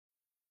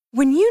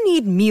When you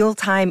need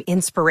mealtime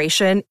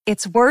inspiration,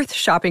 it's worth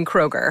shopping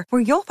Kroger,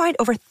 where you'll find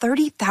over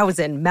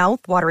 30,000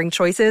 mouth-watering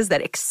choices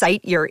that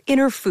excite your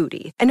inner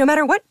foodie. And no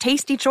matter what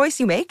tasty choice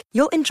you make,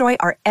 you'll enjoy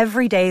our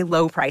everyday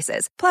low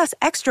prices, plus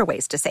extra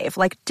ways to save,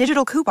 like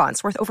digital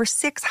coupons worth over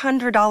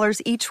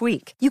 $600 each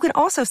week. You can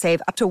also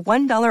save up to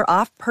 $1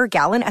 off per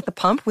gallon at the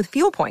pump with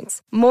fuel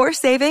points. More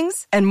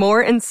savings and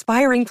more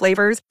inspiring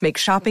flavors make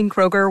shopping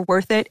Kroger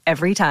worth it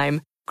every time.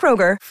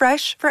 Kroger,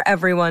 fresh for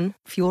everyone.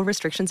 Fuel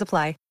restrictions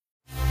apply.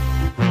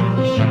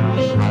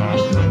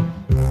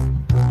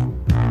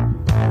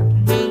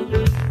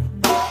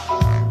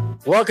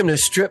 Welcome to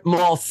Strip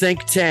Mall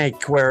Think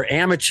Tank, where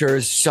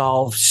amateurs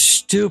solve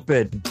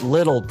stupid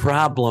little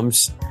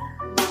problems.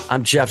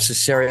 I'm Jeff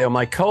Cesario.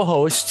 My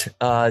co-host,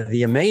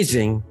 the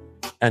amazing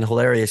and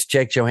hilarious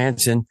Jake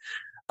Johansson.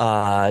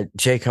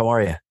 Jake, how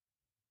are you?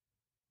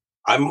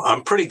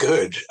 I'm pretty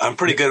good.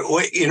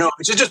 Wait, I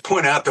should just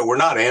point out that we're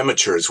not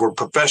amateurs. We're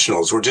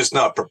professionals. We're just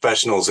not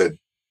professionals at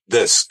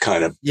this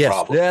kind of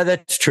problem. Yeah,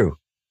 that's true.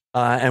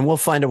 And we'll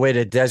find a way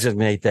to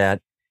designate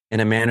that in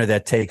a manner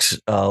that takes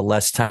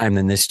less time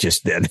than this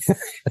just did.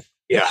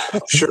 Yeah,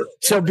 sure.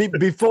 So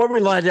before we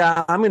launch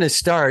out, I'm going to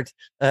start.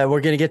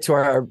 We're going to get to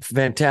our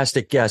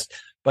fantastic guest,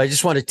 but I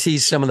just want to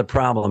tease some of the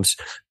problems.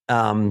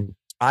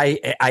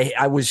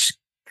 I was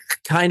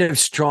kind of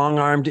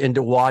strong-armed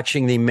into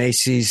watching the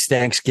Macy's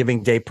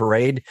Thanksgiving Day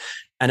Parade,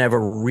 and I have a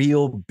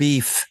real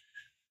beef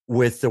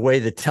with the way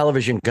the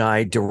television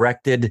guy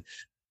directed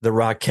the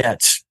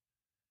Rockettes.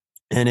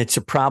 And it's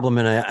a problem,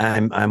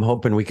 and I'm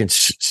hoping we can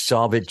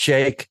solve it.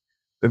 Jake,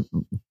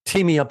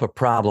 tee me up a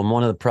problem,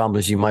 one of the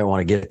problems you might want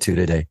to get to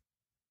today.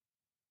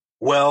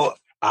 Well,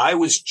 I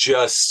was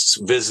just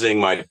visiting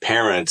my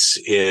parents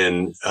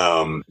and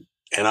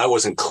I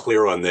wasn't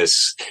clear on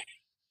this.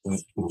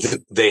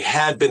 They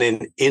had been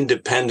in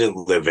independent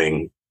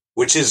living,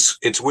 which is,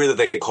 it's weird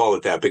that they call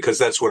it that, because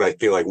that's what I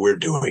feel like we're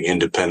doing,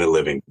 independent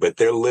living. But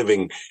they were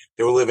living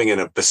in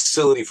a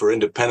facility for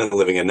independent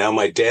living. And now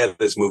my dad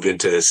has moved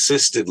into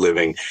assisted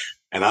living.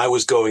 And I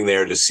was going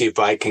there to see if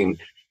I can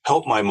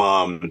help my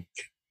mom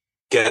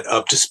get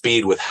up to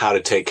speed with how to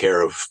take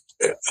care of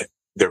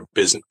their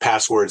business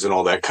passwords and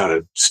all that kind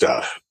of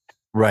stuff.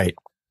 Right.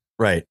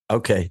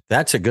 Okay.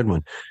 That's a good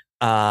one.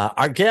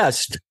 Our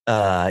guest,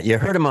 you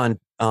heard him on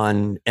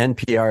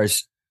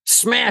NPR's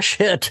smash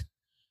hit.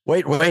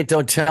 Wait,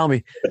 don't tell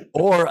me.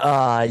 Or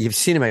you've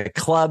seen him at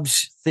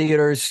clubs,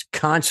 theaters,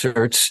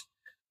 concerts,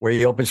 where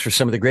he opens for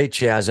some of the great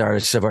jazz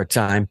artists of our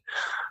time.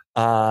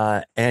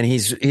 And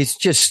he's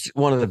just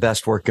one of the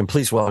best working.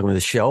 Please welcome to the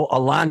show,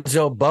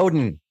 Alonzo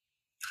Bodden.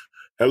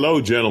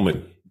 Hello,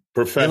 gentlemen.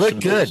 Professionals. You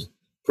look good.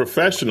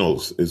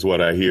 Professionals is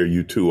what I hear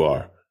you two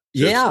are.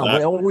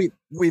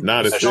 We've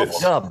not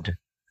self-dubbed.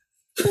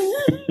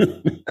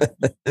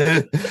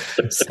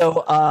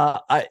 So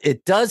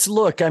it does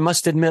look, I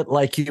must admit,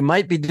 like you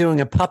might be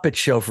doing a puppet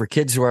show for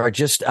kids who are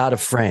just out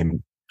of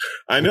frame.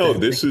 I know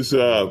this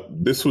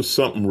was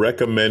something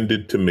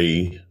recommended to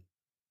me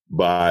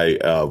by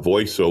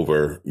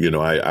voiceover.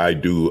 I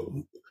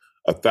do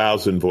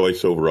 1,000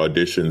 voiceover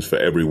auditions for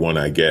every one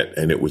I get,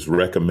 and it was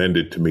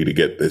recommended to me to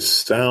get this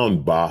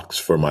sound box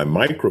for my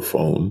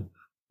microphone,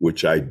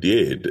 which I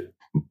did,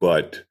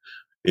 but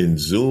in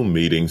Zoom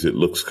meetings, it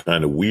looks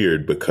kind of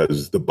weird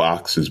because the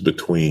box is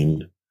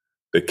between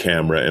the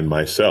camera and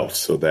myself.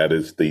 So that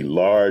is the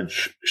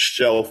large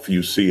shelf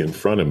you see in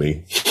front of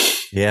me.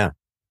 Yeah.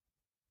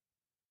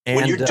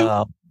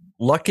 And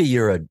lucky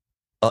you're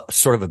a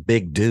sort of a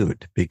big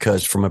dude,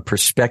 because from a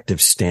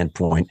perspective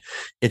standpoint,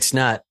 it's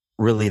not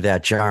really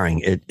that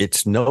jarring.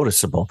 It's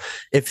noticeable.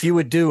 If you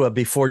would do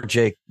before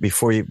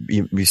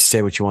you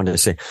say what you wanted to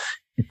say,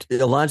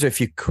 Alonzo,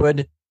 if you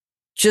could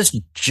just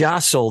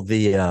jostle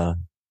the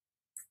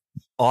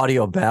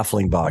audio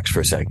baffling box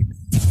for a second.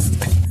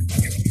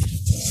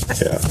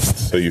 Yeah,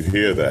 so you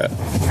hear that.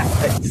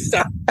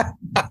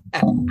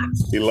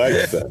 He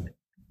likes that.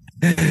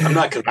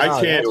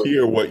 I can't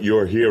hear what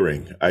you're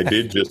hearing. I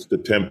did just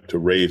attempt to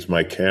raise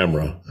my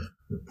camera.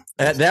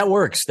 That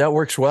works. That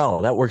works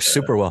well. That works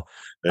super well.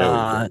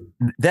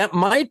 That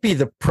might be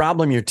the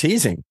problem you're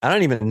teasing. I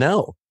don't even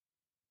know.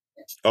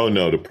 Oh,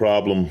 no, the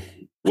problem.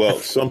 Well,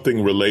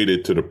 something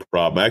related to the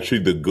problem.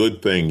 Actually, the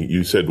good thing,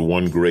 you said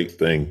one great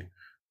thing.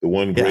 The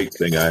one great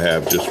thing I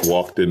have just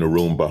walked in the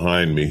room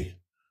behind me,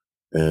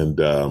 and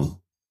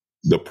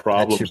the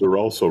problems are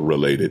also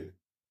related.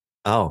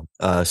 Oh,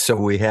 so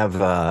we have,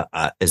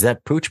 is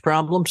that pooch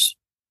problems?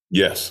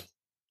 Yes.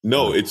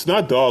 No, it's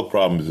not dog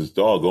problems. It's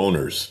dog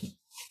owners.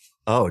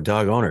 Oh,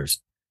 dog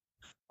owners.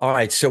 All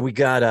right. So we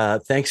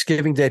got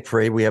Thanksgiving Day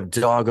Parade. We have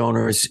dog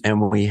owners,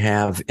 and we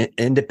have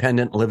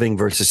independent living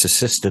versus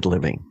assisted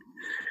living.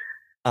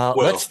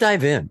 Let's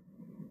dive in.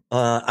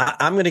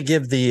 I'm going to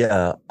give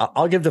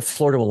I'll give the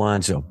floor to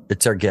Alonzo.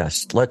 It's our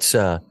guest. Let's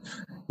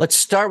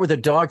start with the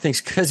dog things,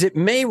 because it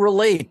may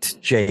relate,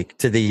 Jake,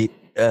 to the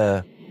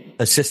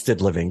assisted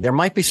living. There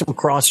might be some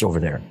crossover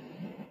there.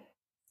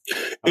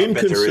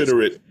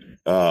 Inconsiderate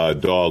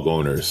dog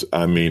owners.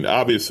 I mean,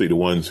 obviously the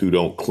ones who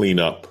don't clean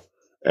up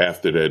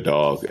after their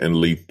dog and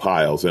leave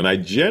piles. And I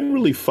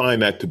generally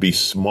find that to be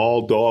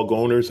small dog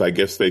owners. I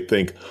guess they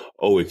think,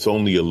 oh, it's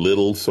only a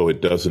little, so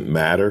it doesn't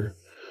matter.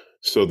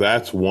 So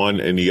that's one.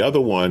 And the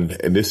other one,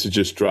 and this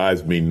just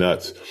drives me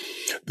nuts,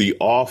 the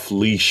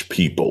off-leash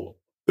people,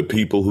 the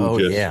people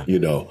who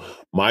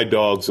my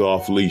dog's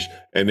off leash.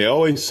 And they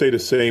always say the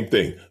same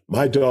thing.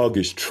 My dog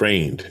is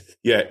trained.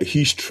 Yeah,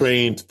 he's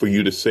trained for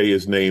you to say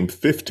his name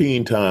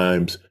 15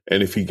 times.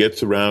 And if he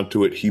gets around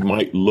to it, he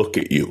might look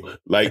at you.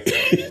 Like,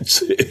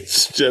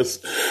 it's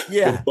just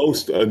the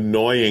most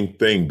annoying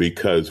thing,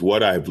 because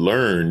what I've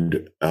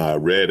learned,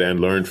 read and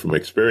learned from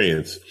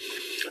experience,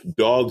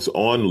 dogs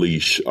on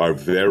leash are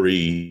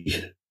very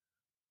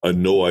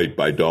annoyed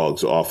by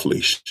dogs off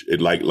leash.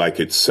 It like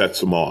it sets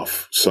them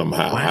off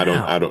somehow.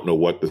 Wow. I don't know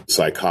what the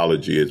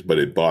psychology is, but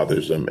it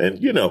bothers them. And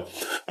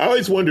I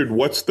always wondered,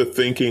 what's the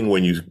thinking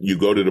when you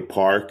go to the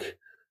park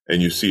and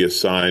you see a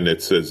sign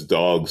that says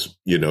dogs,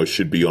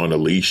 should be on a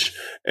leash,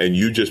 and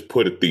you just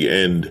put at the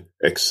end,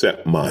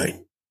 except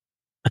mine.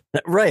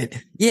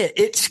 Right. Yeah,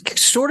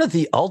 it's sort of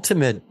the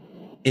ultimate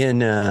in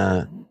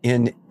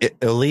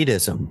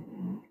elitism.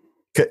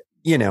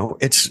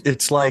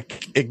 It's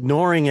like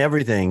ignoring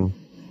everything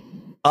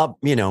up,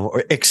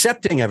 or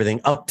accepting everything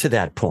up to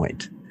that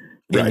point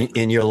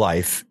in your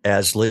life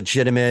as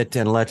legitimate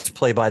and let's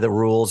play by the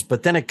rules.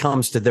 But then it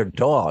comes to their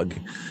dog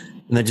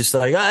and they're just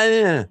like,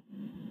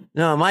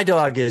 no, my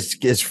dog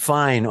is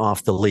fine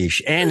off the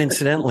leash. And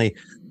incidentally,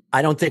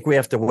 I don't think we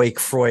have to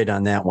wake Freud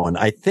on that one.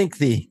 I think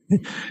the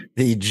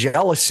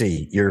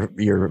jealousy you're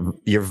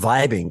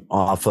vibing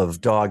off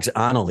of dogs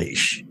on a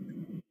leash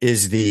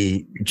is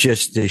the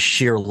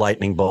sheer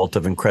lightning bolt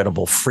of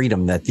incredible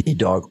freedom that the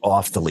dog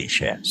off the leash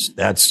has.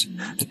 That's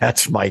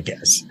my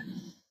guess.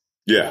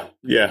 Yeah,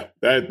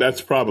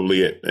 that's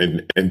probably it.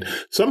 And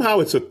somehow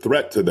it's a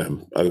threat to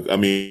them. I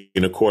mean,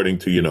 according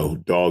to,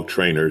 dog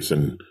trainers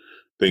and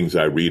things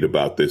I read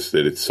about this,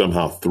 that it's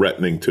somehow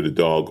threatening to the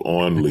dog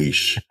on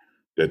leash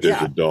that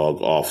there's a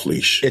dog off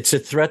leash. It's a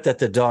threat that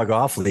the dog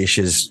off leash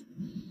is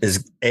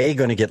A,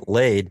 going to get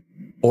laid,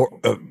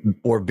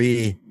 or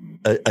B,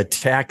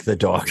 attack the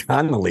dog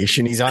on the leash,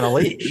 and he's on a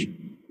leash.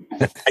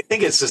 I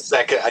think it's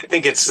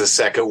the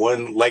second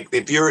one. Like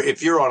if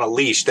you're on a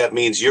leash, that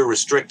means you're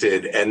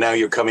restricted, and now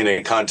you're coming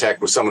in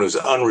contact with someone who's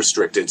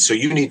unrestricted. So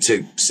you need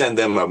to send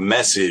them a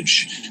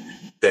message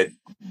that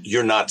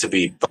you're not to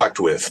be fucked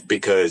with,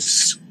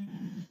 because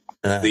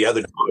the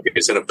other dog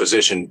is in a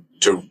position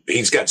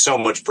he's got so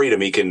much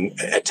freedom, he can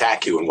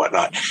attack you and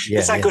whatnot.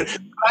 It's not good.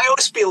 I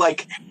always feel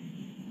like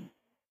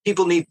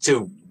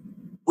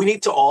we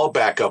need to all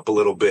back up a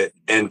little bit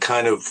and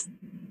kind of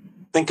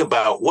think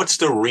about what's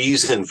the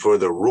reason for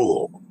the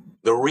rule.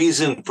 The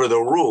reason for the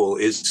rule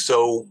is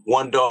so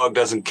one dog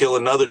doesn't kill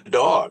another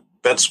dog.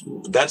 That's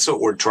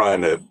what we're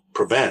trying to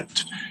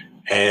prevent.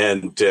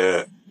 And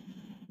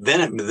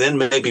then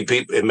maybe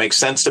it makes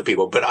sense to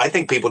people. But I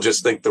think people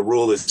just think the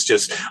rule is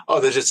just,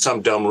 there's just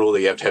some dumb rule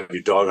that you have to have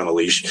your dog on a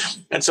leash.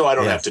 And so I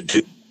don't have to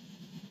do,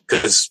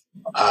 because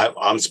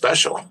I'm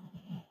special.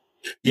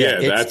 Yeah,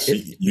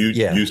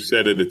 you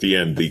said it at the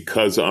end,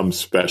 because I'm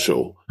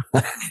special.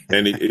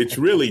 And it's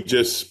really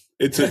just,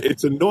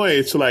 it's annoying.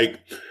 It's like,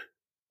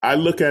 I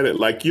look at it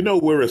like,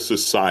 we're a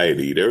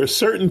society. There are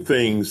certain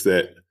things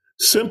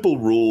simple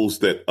rules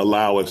that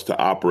allow us to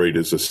operate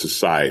as a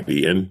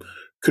society, and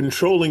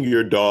controlling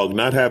your dog,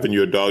 not having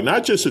your dog,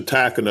 not just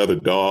attack another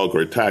dog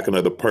or attack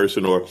another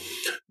person. Or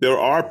there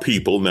are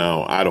people,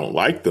 now I don't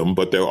like them,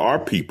 but there are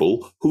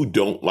people who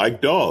don't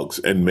like dogs,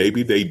 and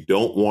maybe they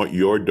don't want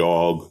your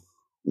dog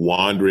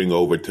wandering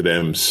over to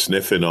them,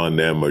 sniffing on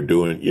them, or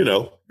doing,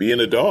 being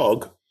a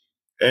dog.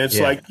 And it's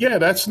like,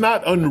 that's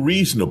not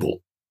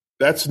unreasonable.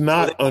 That's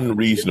not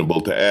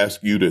unreasonable to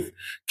ask you to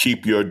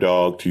keep your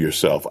dog to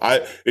yourself.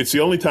 It's the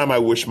only time I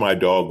wish my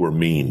dog were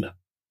mean.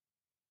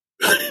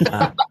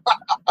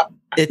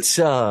 There's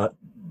a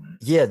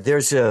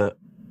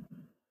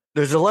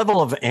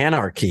level of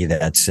anarchy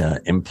that's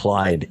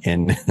implied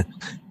in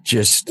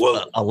just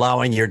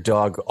allowing your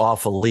dog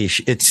off a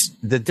leash. It's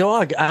the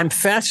dog. I'm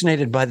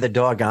fascinated by the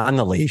dog on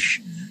the leash,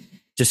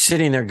 just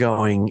sitting there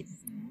going,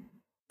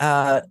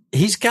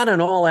 he's got an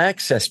all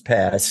access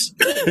pass,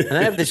 and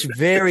I have this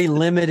very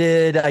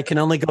limited, I can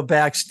only go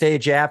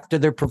backstage after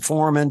their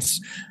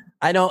performance.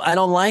 I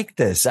don't like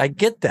this. I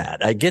get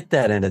that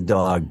in a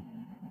dog.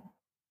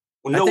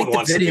 Well, I think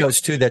the videos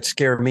too that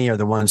scare me are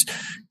the ones,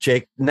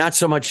 Jake, not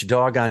so much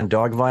dog on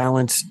dog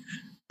violence,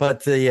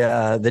 but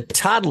the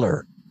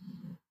toddler.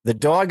 The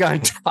dog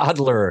on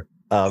toddler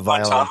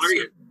violence. Toddler?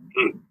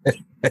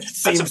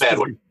 That's a bad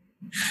one.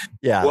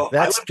 Yeah,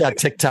 that's got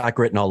TikTok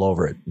written all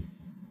over it.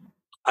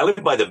 I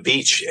live by the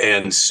beach,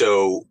 and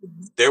so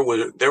there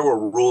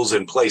were rules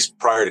in place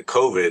prior to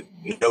COVID,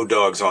 no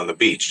dogs on the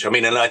beach. I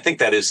mean, and I think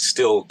that is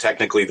still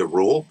technically the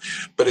rule.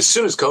 But as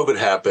soon as COVID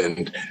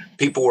happened,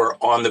 people were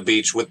on the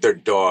beach with their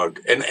dog.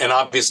 And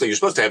obviously you're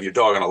supposed to have your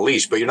dog on a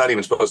leash, but you're not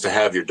even supposed to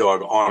have your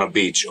dog on a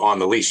beach on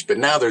the leash. But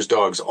now there's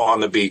dogs on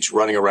the beach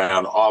running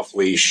around off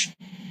leash,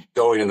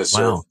 going in the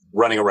surf,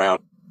 running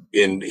around.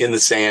 in the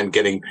sand,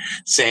 getting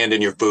sand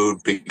in your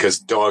food because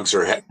dogs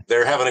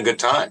they're having a good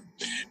time.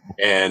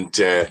 And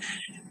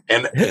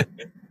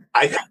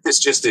I think this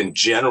just in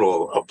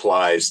general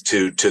applies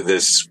to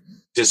this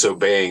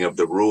disobeying of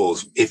the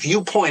rules. If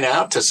you point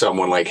out to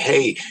someone like,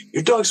 hey,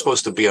 your dog's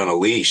supposed to be on a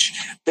leash,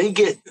 they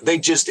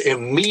just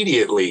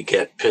immediately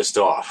get pissed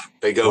off.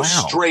 They go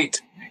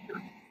straight.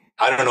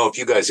 I don't know if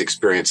you guys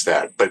experience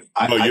that, but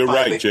you're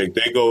right, Jake.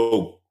 They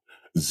go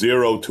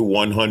 0 to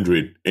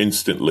 100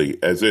 instantly,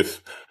 as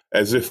if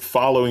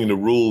following the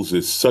rules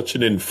is such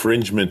an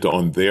infringement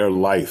on their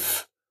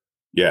life.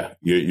 Yeah,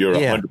 you're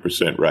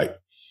 100% right.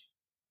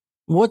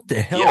 What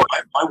the hell? Yeah,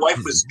 my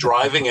wife was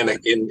driving in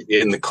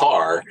the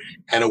car,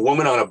 and a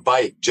woman on a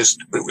bike,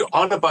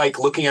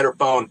 looking at her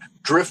phone,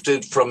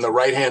 drifted from the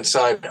right-hand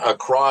side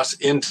across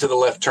into the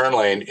left turn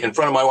lane in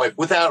front of my wife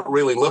without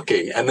really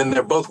looking. And then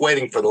they're both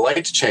waiting for the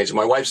light to change. And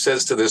my wife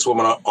says to this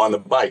woman on the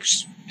bike,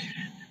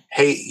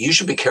 hey, you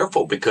should be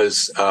careful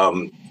because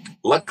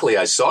luckily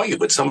I saw you,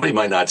 but somebody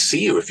might not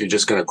see you if you're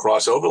just going to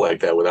cross over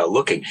like that without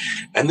looking.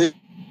 And this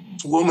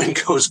woman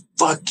goes,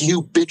 fuck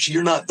you, bitch,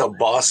 you're not the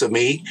boss of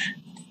me.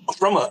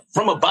 From a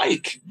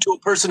bike to a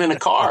person in a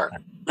car.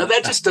 Now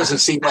that just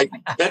doesn't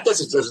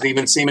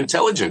even seem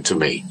intelligent to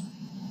me.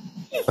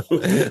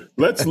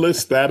 Let's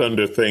list that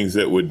under things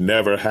that would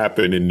never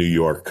happen in New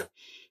York.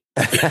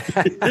 If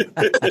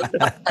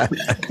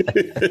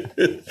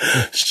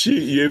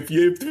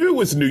it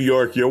was New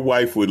York, your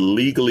wife would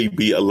legally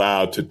be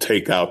allowed to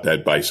take out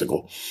that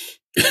bicycle.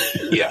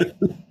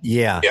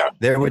 Yeah.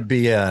 There would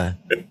be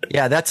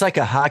that's like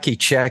a hockey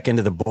check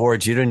into the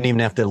boards. You don't even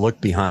have to look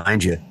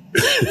behind you.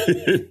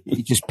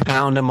 You just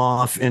pound them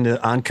off into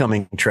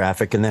oncoming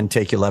traffic and then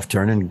take your left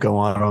turn and go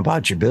on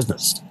about your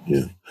business.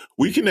 Yeah.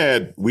 We can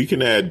add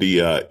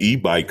the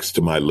e-bikes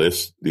to my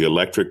list, the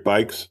electric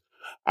bikes.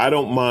 I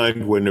don't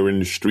mind when they're in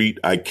the street.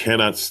 I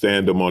cannot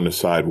stand them on the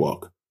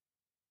sidewalk.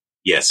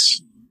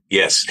 Yes.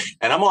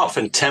 And I'm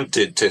often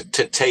tempted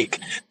to take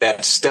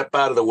that step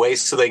out of the way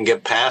so they can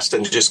get past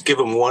and just give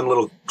them one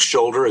little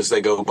shoulder as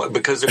they go,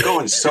 because they're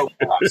going so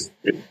fast.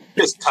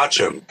 Just touch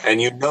them and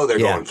they're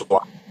going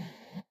flying.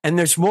 And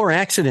there's more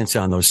accidents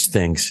on those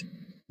things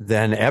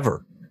than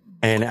ever.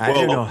 And I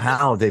don't know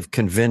how they've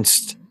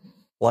convinced,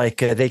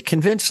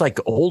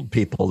 old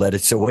people that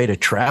it's a way to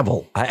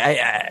travel.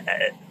 I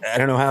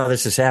don't know how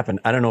this has happened.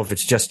 I don't know if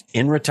it's just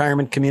in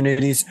retirement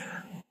communities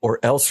or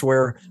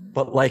elsewhere,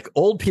 but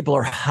old people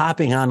are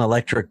hopping on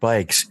electric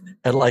bikes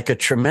at a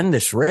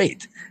tremendous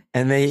rate.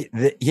 And they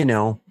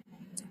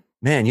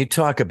man, you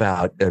talk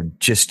about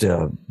just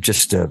a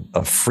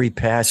free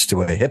pass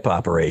to a hip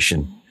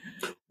operation.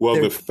 Well,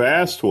 the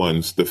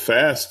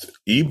fast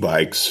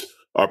e-bikes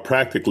are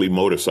practically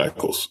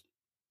motorcycles.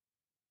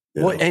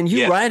 Well, and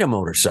you ride a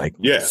motorcycle.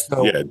 Yeah,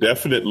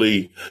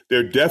 definitely.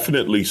 They're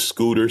definitely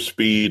scooter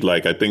speed.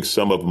 I think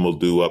some of them will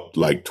do up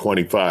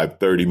 25,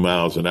 30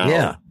 miles an hour.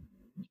 Yeah.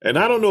 And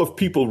I don't know if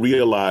people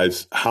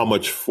realize how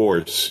much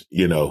force,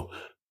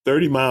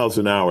 30 miles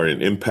an hour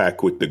in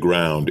impact with the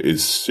ground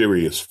is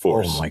serious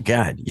force. Oh, my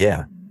God.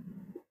 Yeah.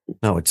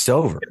 No, it's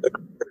over.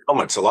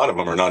 Helmets, a lot of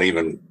them are not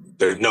even...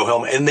 There's no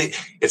helmet, and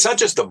it's not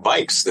just the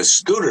bikes. The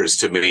scooters,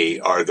 to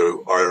me,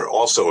 are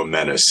also a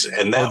menace.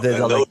 And that, they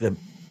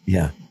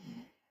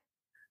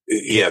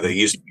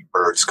used to be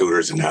bird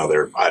scooters, and now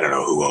I don't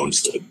know who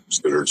owns the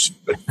scooters.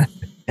 But.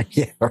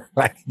 Yeah,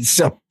 right.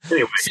 So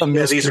anyway, some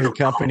mystery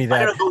company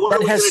that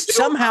has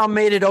somehow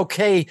made it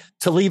okay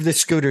to leave the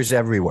scooters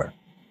everywhere.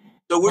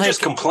 So we're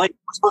just complaining.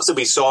 We're supposed to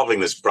be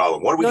solving this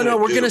problem. What are we going to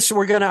do?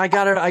 We're gonna. I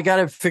got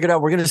to figure it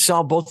out. We're gonna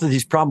solve both of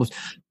these problems,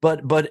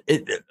 but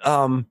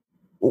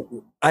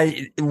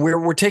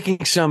we're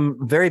taking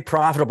some very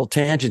profitable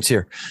tangents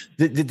here.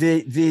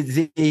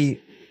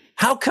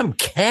 How come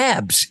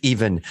cabs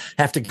even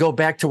have to go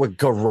back to a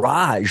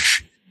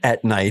garage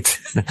at night?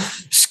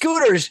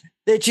 Scooters,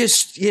 they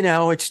just,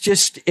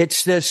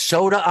 it's the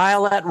soda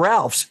aisle at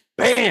Ralph's.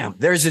 Bam,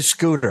 there's a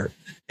scooter.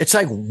 It's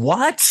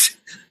what?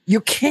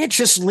 You can't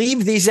just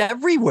leave these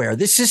everywhere.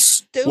 This is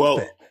stupid.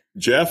 Well,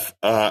 Jeff,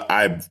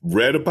 I've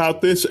read about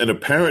this, and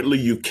apparently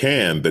you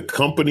can. The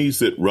companies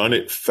that run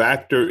it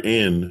factor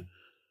in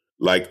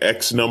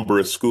X number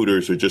of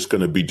scooters are just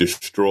going to be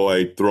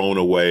destroyed, thrown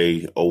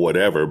away, or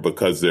whatever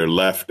because they're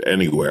left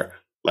anywhere.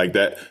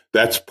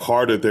 That's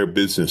part of their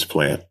business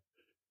plan.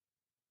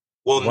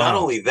 Well, Not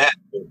only that,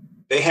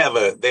 they have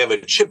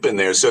a chip in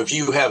there. So if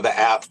you have the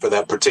app for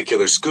that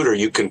particular scooter,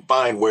 you can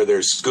find where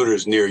there's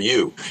scooters near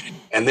you.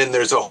 And then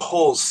there's a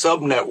whole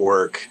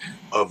sub-network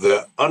of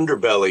the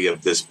underbelly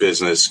of this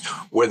business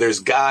where there's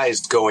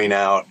guys going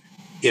out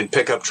in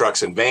pickup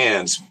trucks and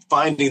vans,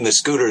 finding the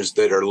scooters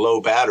that are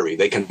low battery.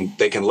 They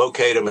can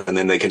locate them, and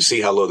then they can see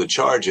how low the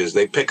charge is.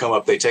 They pick them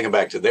up, they take them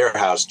back to their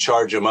house,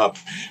 charge them up,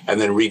 and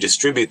then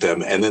redistribute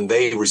them. And then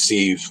they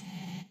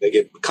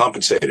get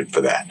compensated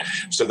for that.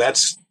 So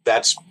that's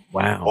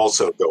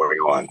also going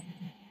on.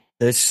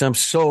 There's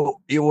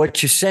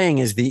what you're saying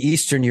is the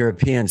Eastern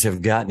Europeans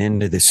have gotten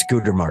into the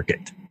scooter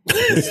market.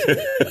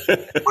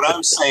 What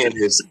I'm saying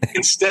is,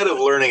 instead of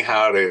learning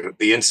how the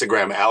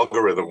Instagram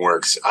algorithm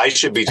works, I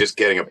should be just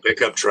getting a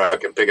pickup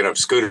truck and picking up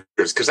scooters,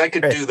 because I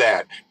could do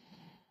that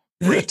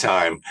free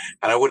time,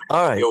 and I wouldn't.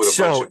 All right.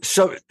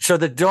 So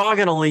the dog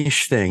on a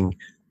leash thing,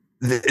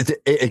 the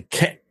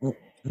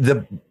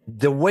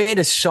way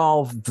to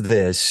solve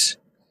this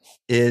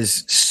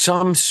is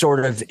some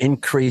sort of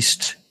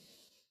increased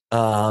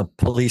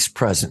police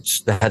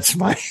presence. That's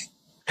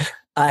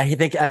I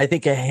think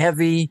a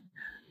heavy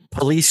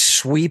police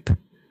sweep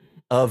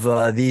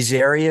of these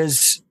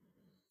areas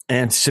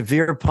and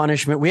severe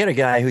punishment. We had a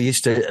guy who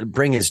used to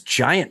bring his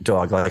giant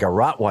dog, like a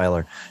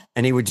Rottweiler,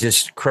 and he would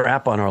just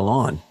crap on our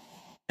lawn.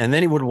 And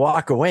then he would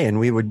walk away, and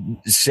we would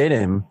say to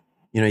him,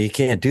 you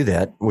can't do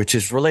that, which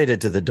is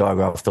related to the dog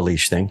off the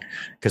leash thing,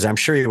 because I'm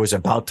sure he was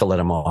about to let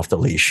him off the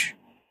leash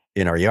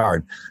in our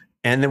yard.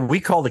 And then we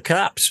called the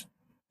cops,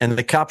 and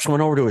the cops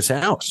went over to his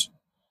house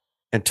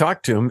and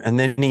talked to him. And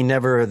then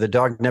the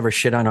dog never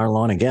shit on our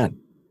lawn again.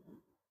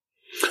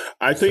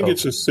 I think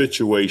it's a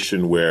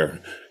situation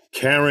where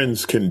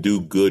Karens can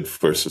do good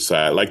for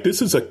society. Like, this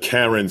is a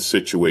Karen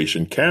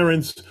situation.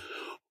 Karens,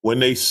 when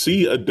they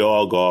see a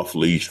dog off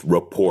leash,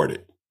 report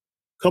it.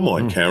 Come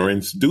on,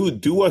 Karens,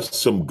 do us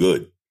some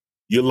good.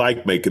 You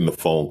like making the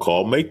phone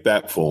call. Make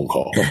that phone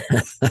call.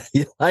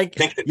 you like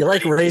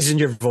raising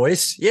your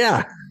voice?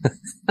 Yeah.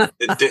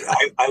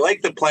 I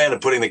like the plan of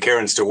putting the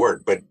Karens to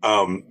work, but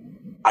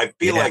I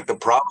feel like the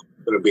problem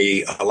is going to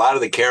be a lot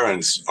of the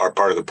Karens are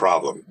part of the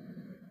problem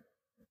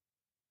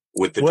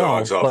with the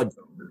dogs off.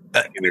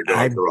 And their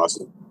dogs are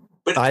awesome.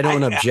 But I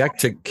don't object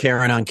to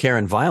Karen on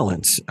Karen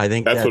violence. I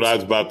think that's what I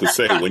was about to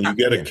say. When you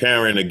get a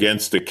Karen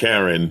against a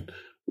Karen,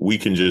 we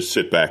can just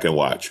sit back and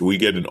watch. We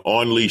get an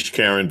on-leash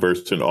Karen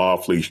versus an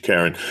off-leash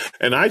Karen.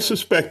 And I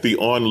suspect the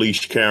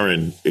on-leash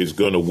Karen is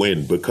going to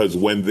win, because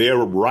when they're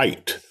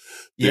right,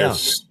 they're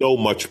so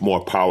much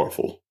more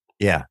powerful.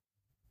 Yeah.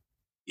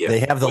 They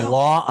have the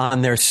law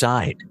on their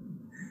side.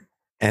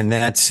 And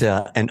that's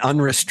an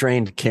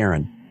unrestrained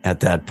Karen at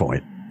that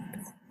point.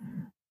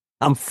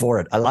 I'm for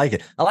it. I like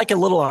it. I like a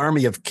little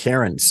army of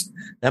Karens.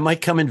 That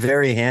might come in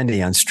very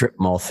handy on Strip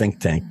Mall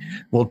Think Tank.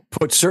 We'll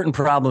put certain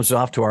problems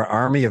off to our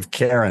army of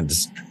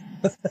Karens.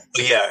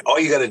 Yeah, all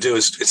you got to do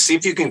is see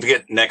if you can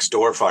get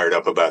Nextdoor fired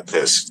up about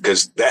this,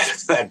 because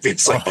that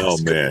it's like, oh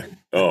man,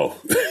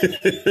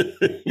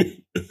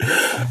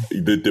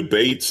 the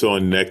debates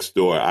on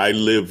Nextdoor. I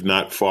live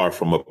not far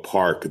from a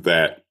park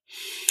that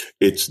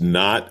it's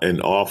not an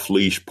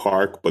off-leash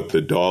park, but the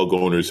dog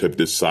owners have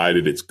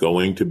decided it's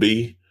going to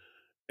be.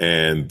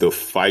 And the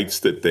fights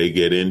that they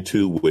get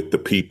into with the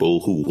people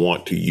who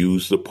want to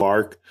use the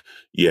park,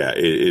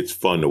 it's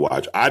fun to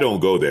watch. I don't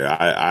go there.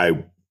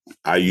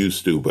 I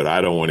used to, but I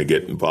don't want to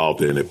get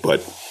involved in it. But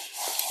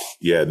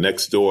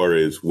Nextdoor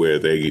is where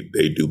they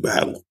do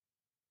battle.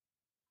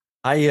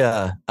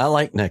 I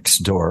like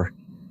Nextdoor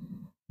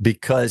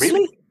because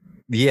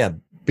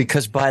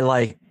because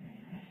by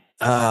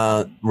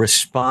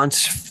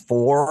response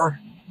 4,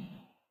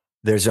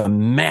 there's a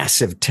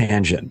massive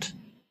tangent.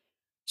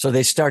 So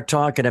they start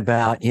talking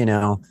about,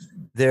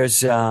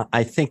 there's,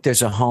 I think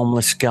there's a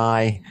homeless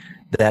guy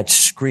that's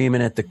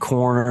screaming at the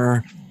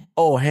corner.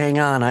 Oh, hang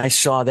on. I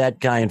saw that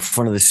guy in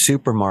front of the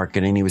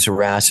supermarket and he was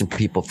harassing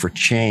people for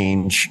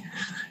change.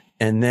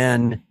 And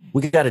then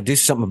we got to do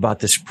something about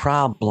this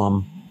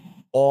problem.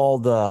 All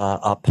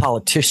the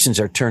politicians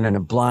are turning a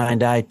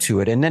blind eye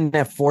to it. And then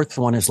that fourth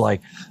one is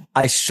like,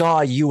 I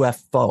saw a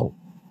UFO.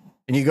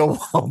 And you go,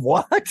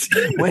 what?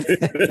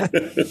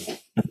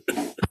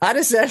 How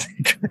does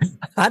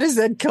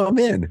that come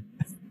in?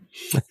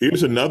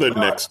 Here's another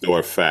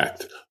Nextdoor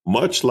fact.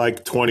 Much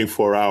like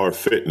 24-hour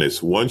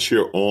fitness, once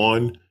you're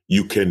on,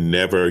 you can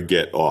never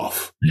get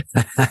off.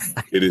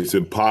 It is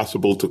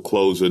impossible to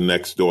close a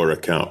Nextdoor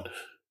account.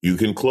 You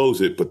can close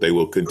it, but they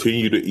will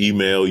continue to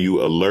email you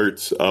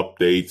alerts,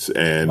 updates,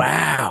 and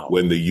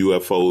when the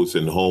UFOs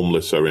and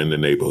homeless are in the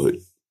neighborhood.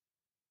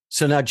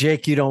 So now,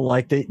 Jake, you don't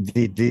like the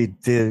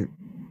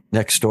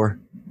Nextdoor?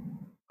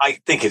 I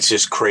think it's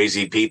just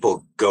crazy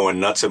people going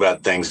nuts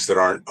about things that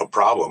aren't a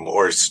problem,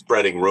 or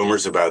spreading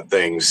rumors about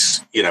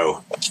things,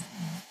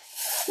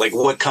 like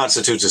what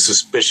constitutes a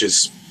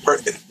suspicious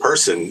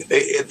person.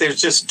 There's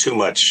just too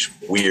much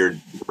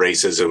weird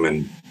racism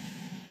and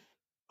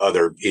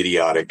other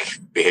idiotic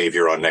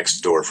behavior on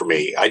Nextdoor for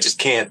me. I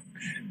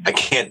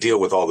can't deal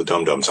with all the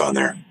dum-dums on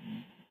there.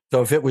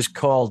 So if it was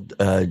called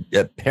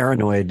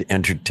paranoid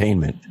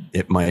entertainment,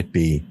 it might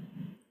be,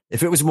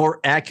 if it was more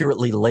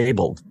accurately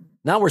labeled.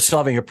 Now we're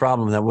solving a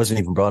problem that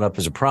wasn't even brought up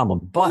as a problem.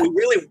 But what we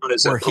really want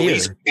is a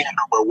police channel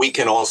where we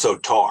can also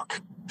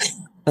talk.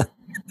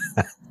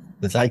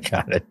 I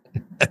got it.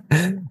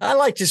 I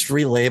like just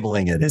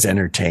relabeling it as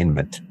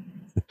entertainment.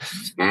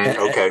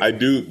 Okay. I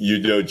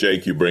do,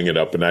 Jake, you bring it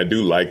up, and I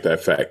do like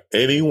that fact.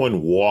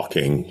 Anyone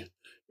walking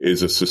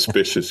is a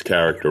suspicious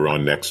character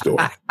on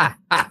Nextdoor.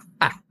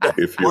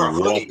 If you're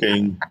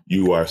walking,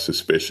 you are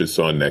suspicious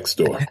on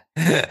Nextdoor.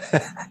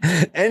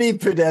 Any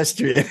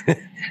pedestrian.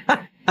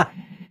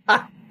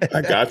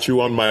 I got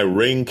you on my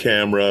Ring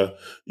camera.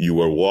 You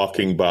were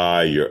walking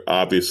by. You're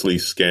obviously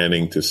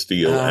scanning to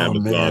steal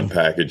Amazon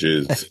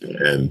packages.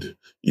 And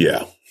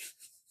yeah.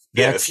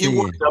 Yeah, if you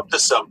walked up to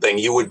something,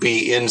 you would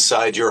be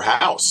inside your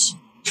house.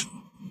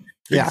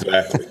 Yeah.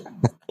 Exactly.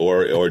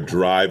 or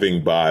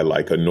driving by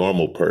like a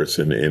normal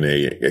person in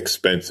a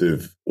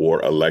expensive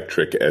or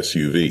electric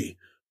SUV.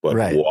 But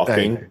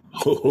walking,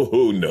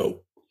 oh,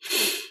 no.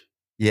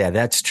 Yeah,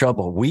 that's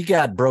trouble. We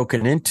got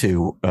broken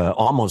into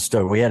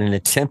we had an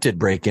attempted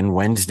break-in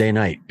Wednesday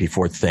night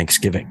before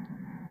Thanksgiving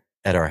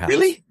at our house.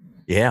 Really?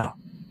 Yeah.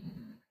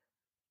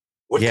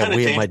 What kind of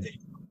damage?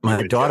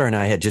 My daughter and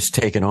I had just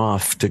taken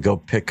off to go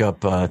pick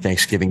up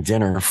Thanksgiving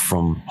dinner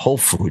from Whole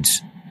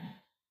Foods,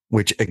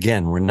 which,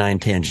 again, we're 9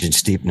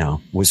 tangents deep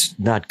now, was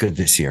not good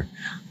this year.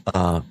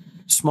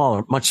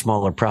 Much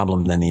smaller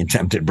problem than the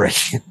attempted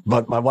break-in.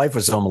 But my wife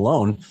was home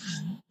alone,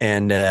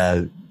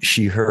 and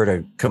she heard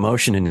a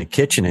commotion in the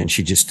kitchen, and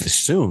she just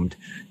assumed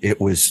it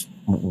was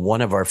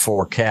one of our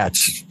 4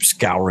 cats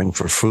scouring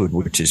for food,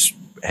 which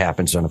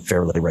happens on a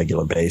fairly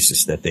regular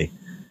basis, that they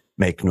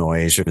make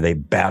noise or they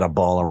bat a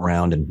ball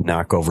around and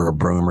knock over a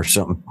broom or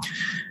something.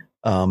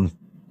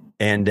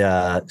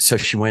 So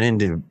she went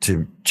in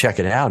to check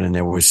it out, and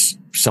there was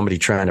somebody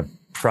trying to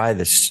pry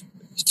this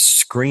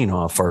screen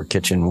off our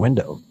kitchen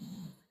window.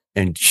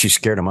 And she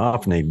scared them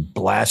off, and they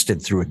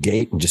blasted through a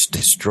gate and just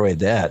destroyed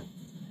that,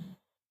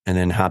 and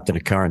then hopped in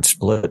a car and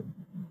split.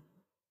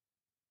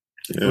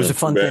 Yeah, it was a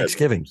fun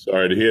Thanksgiving.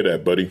 Sorry to hear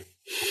that, buddy.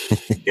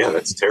 Yeah,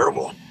 that's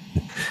terrible.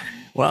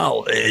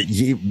 Well,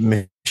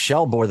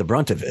 Michelle bore the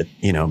brunt of it,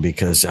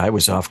 because I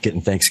was off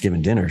getting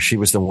Thanksgiving dinner. She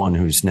was the one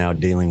who's now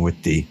dealing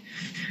with the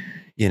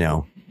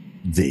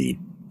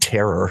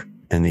terror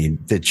and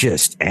the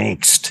just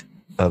angst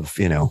of,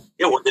 Yeah,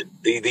 well,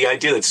 the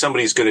idea that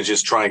somebody's going to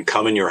just try and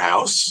come in your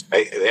house.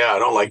 I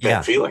don't like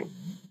that feeling.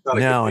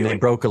 No, and they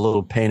broke a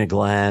little pane of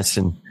glass,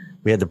 and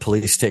we had the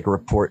police take a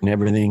report and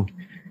everything.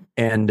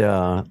 And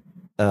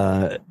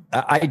I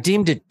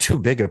deemed it too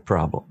big a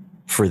problem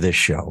for this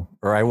show,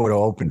 or I would have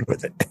opened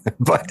with it.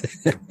 But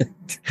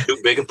too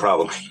big a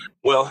problem.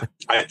 Well,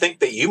 I think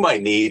that you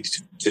might need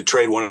to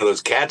trade one of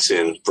those cats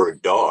in for a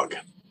dog.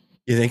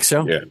 You think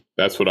so? Yeah,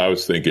 that's what I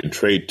was thinking.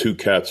 Trade 2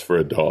 cats for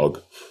a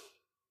dog.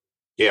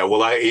 Yeah,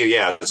 well,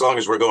 as long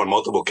as we're going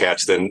multiple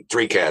cats, then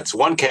 3 cats.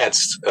 1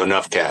 cat's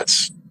enough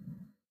cats.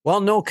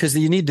 Well, no, because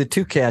you need the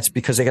 2 cats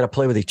because they got to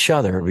play with each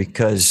other,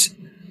 because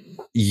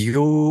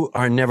you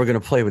are never going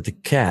to play with the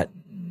cat.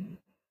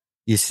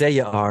 You say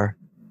you are,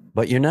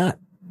 but you're not.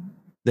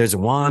 There's a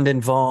wand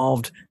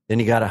involved. Then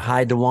you got to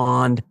hide the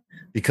wand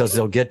because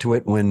they'll get to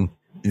it when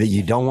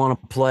you don't want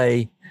to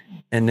play.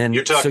 And then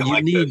you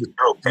need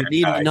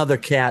another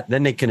cat.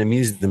 Then they can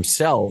amuse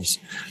themselves.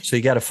 So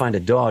you got to find a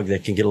dog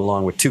that can get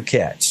along with 2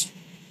 cats.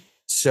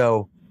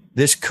 So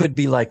this could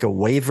be like a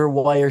waiver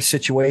wire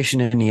situation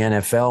in the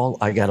NFL.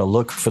 I got to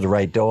look for the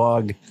right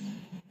dog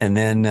and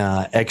then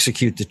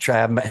execute the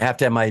trade. I have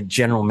to have my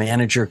general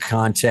manager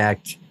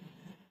contact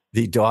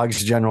the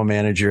dog's general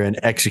manager and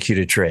execute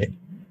a trade.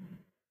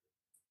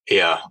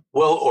 Yeah.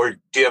 Well, or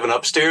do you have an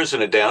upstairs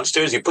and a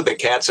downstairs? You put the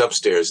cats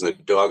upstairs and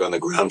the dog on the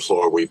ground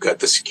floor where you've got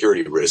the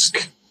security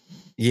risk.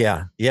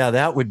 Yeah.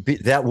 That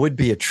would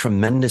be a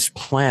tremendous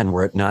plan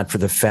were it not for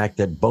the fact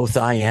that both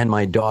I and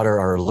my daughter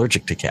are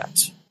allergic to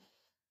cats.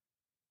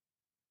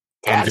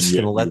 I'm just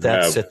going to let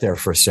that sit there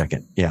for a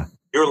second. Yeah.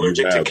 You're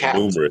allergic to cats.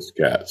 Numerous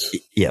cats.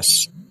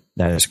 Yes,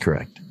 that is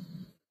correct.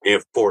 You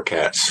have 4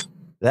 cats.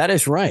 That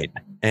is right.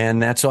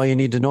 And that's all you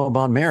need to know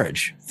about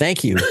marriage.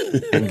 Thank you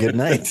and good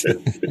night.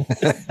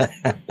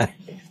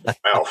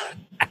 Well,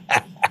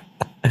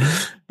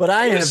 but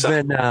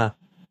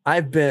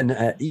I've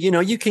been,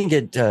 you can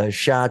get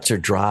shots or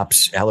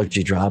drops,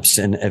 allergy drops,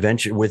 and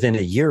eventually within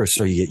a year or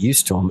so you get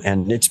used to them.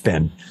 And it's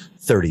been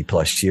 30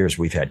 plus years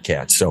we've had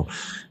cats. So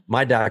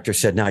my doctor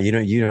said, no,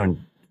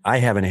 I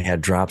haven't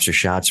had drops or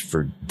shots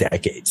for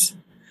decades.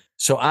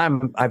 So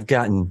I've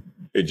gotten.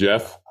 Hey,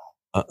 Jeff,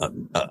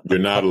 you're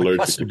not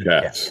allergic to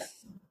cats.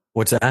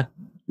 What's that?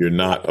 You're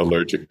not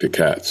allergic to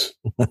cats.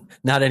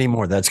 Not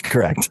anymore. That's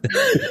correct.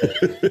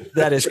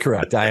 That is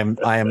correct. I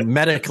am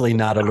medically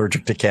not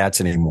allergic to cats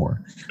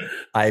anymore.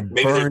 I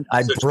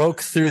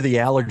broke through the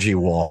allergy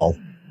wall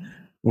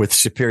with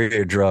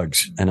superior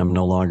drugs, and I'm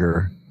no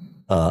longer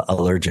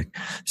allergic.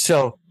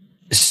 So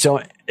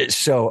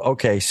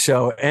okay.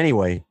 So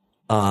anyway,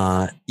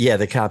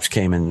 the cops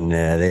came and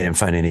they didn't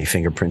find any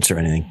fingerprints or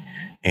anything,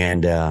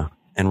 and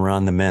we're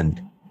on the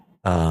mend.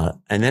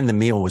 And then the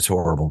meal was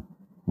horrible,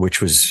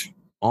 which was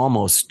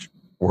almost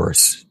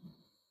worse.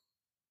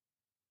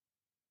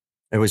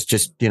 It was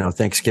just,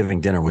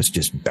 Thanksgiving dinner was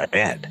just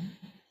bad.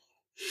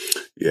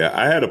 Yeah,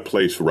 I had a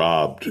place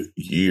robbed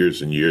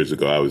years and years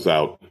ago. I was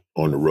out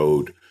on the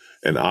road,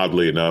 and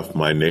oddly enough,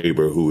 my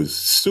neighbor, who was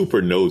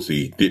super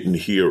nosy, didn't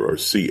hear or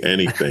see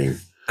anything.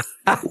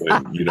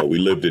 When, we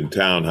lived in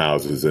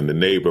townhouses, and the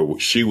neighbor,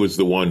 she was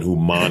the one who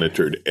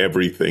monitored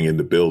everything in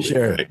the building.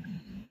 Sure.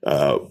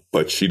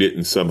 But she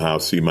didn't somehow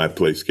see my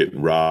place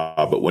getting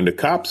robbed. But when the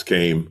cops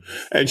came,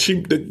 and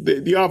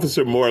the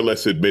officer more or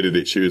less admitted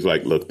it, she was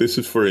like, look, this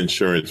is for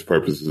insurance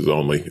purposes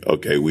only.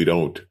 Okay, we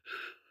don't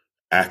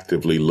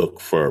actively look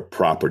for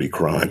property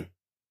crime,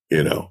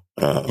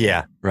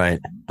 Yeah, right.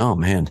 Oh,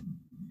 man.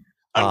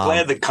 I'm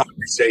glad the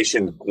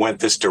conversation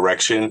went this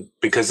direction,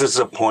 because this is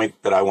a point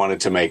that I wanted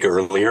to make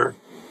earlier.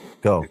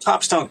 Go. The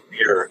cops don't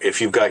care if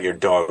you've got your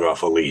dog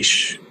off a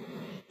leash.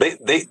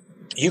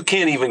 You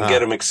can't even get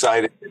them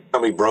excited if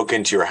somebody broke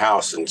into your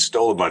house and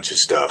stole a bunch of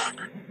stuff,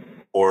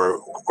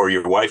 or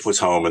your wife was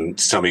home and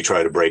somebody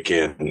tried to break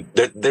in.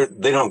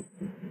 They don't.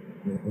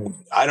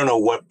 I don't know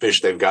what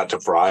fish they've got to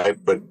fry,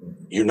 but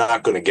you're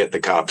not going to get the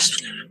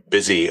cops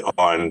busy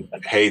on,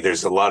 hey,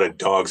 there's a lot of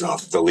dogs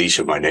off the leash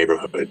in my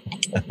neighborhood.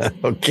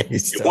 Okay.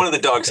 If one of the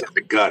dogs has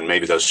a gun,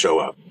 maybe they'll show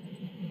up.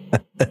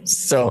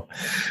 So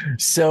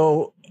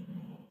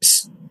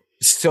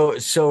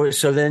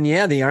then,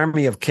 yeah, the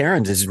army of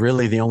Karens is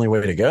really the only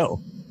way to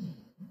go.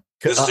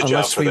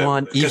 Unless we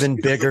want even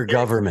bigger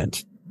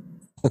government.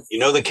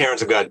 The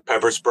Karens have got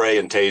pepper spray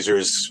and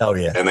tasers. Oh,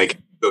 yeah. And they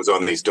keep those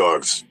on these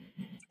dogs,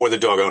 or the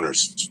dog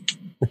owners.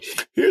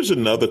 Here's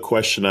another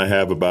question I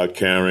have about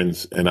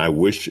Karens, and I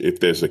wish,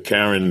 if there's a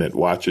Karen that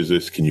watches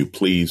this, can you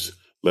please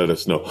let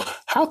us know?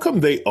 How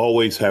come they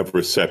always have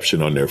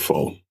reception on their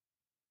phone?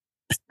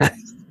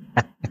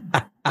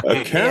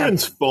 A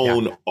Karen's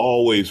phone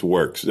always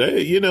works.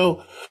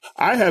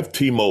 I have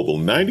T-Mobile.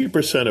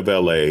 90% of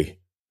LA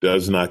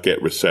does not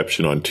get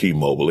reception on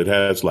T-Mobile. It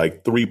has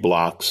like 3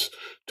 blocks,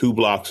 2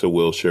 blocks of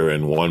Wilshire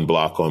and 1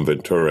 block on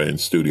Ventura and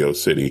Studio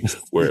City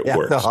where it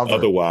works.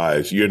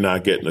 Otherwise, you're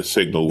not getting a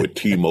signal with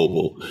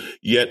T-Mobile.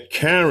 Yet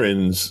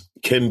Karens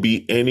can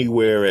be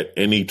anywhere at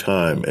any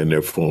time and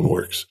their phone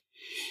works.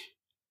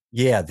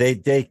 Yeah,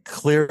 they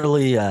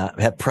clearly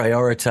have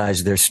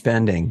prioritized their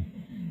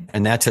spending,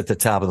 and that's at the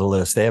top of the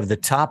list. They have the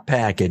top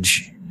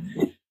package,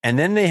 and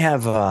then they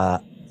have,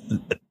 I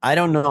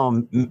don't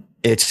know,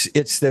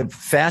 it's the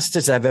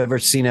fastest I've ever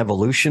seen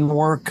evolution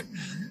work,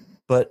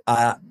 but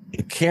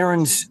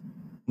Karens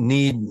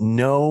need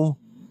no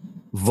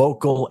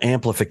vocal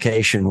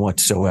amplification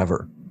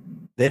whatsoever.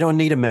 They don't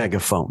need a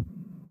megaphone.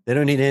 They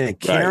don't need anything.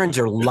 Karens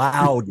are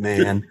loud,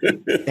 man,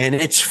 and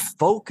it's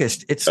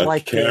focused. It's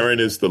like Karen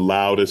is the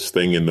loudest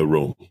thing in the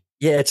room.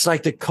 Yeah, it's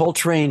like the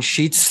Coltrane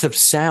sheets of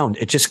sound.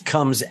 It just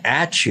comes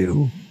at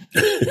you,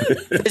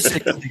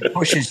 physically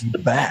pushes you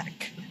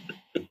back.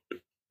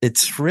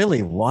 It's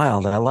really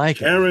wild. I like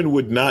it. Karen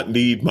would not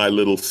need my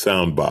little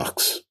sound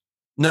box.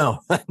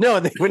 No,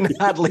 they would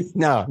not leave.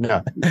 No.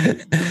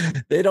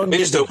 They don't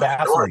need the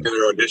bathroom.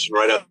 Their audition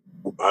right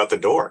out the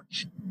door.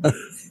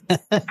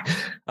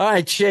 All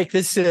right, Jake,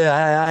 this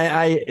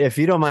if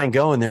you don't mind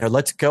going there,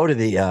 let's go to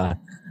the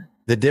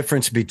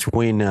difference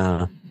between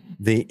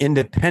the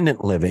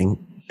independent living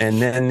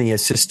and then the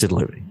assisted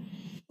living.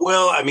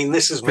 Well, I mean,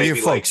 this is maybe for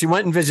your folks. You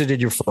went and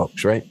visited your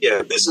folks, right?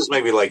 Yeah, this is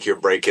maybe like your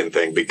break-in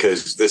thing,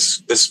 because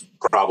this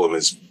problem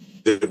is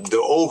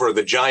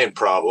the giant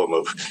problem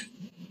of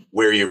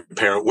where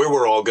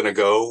we're all going to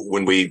go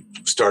when we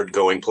start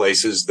going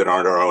places that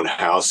aren't our own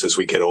house as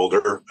we get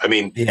older. I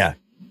mean, yeah.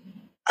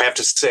 I have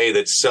to say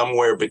that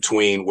somewhere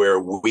between where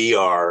we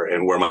are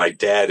and where my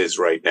dad is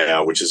right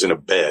now, which is in a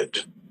bed,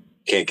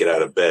 can't get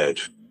out of bed.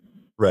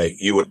 Right.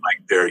 You would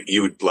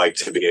like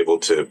to be able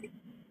to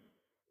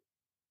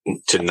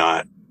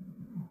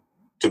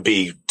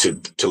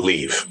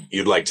leave.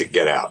 You'd like to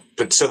get out.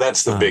 But so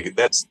that's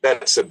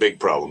that's a big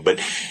problem. But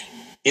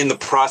in the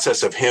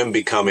process of him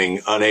becoming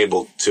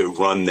unable to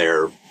run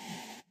their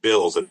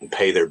bills and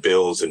pay their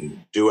bills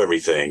and do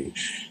everything,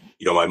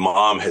 my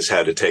mom has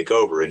had to take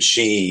over, and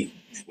she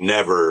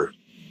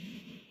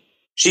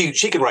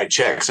can write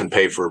checks and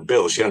pay for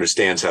bills. She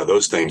understands how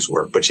those things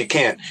work, but she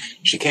can't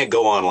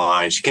go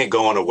online. She can't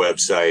go on a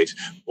website,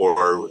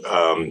 or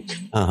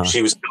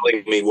she was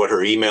telling me what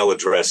her email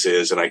address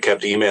is, and I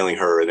kept emailing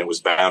her and it was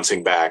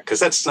bouncing back because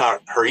that's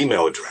not her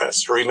email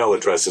address. Her email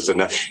address is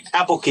enough.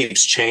 Apple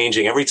keeps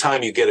changing. Every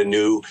time you get a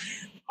new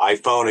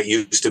iPhone, it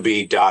used to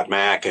be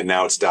 .Mac and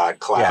now it's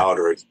 .cloud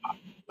or it's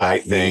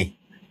 .iThing.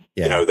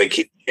 Yeah. They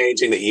keep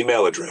changing the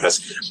email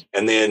address.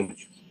 And then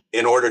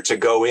in order to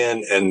go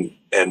in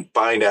and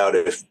find out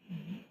if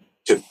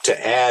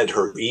to add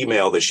her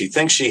email that she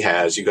thinks she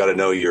has, you got to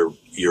know your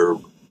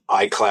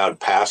iCloud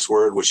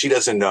password, which she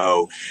doesn't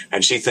know.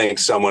 And she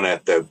thinks someone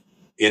at the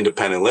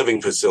independent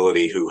living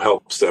facility who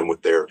helps them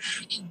with their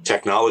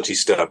technology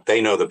stuff,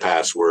 they know the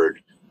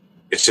password.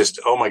 It's just,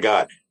 oh my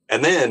God.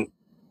 And then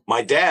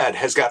my dad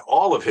has got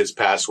all of his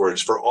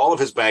passwords for all of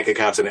his bank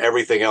accounts and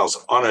everything else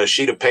on a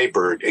sheet of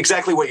paper,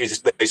 exactly what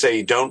they say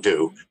you don't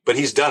do, but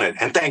he's done it.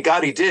 And thank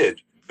God he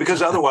did,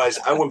 because otherwise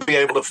I wouldn't be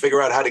able to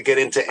figure out how to get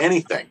into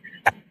anything.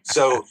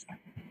 So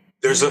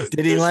did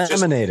he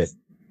laminate it?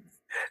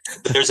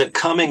 There's a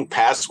coming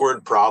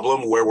password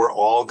problem where we're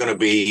all going to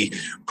be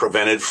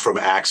prevented from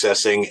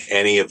accessing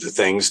any of the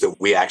things that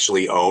we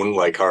actually own,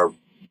 like our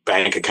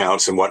bank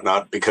accounts and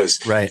whatnot, because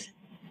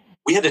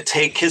we had to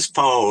take his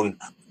phone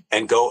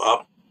and go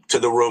up to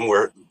the room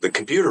where the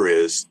computer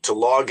is to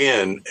log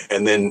in.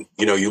 And then,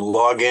 you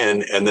log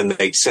in and then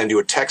they send you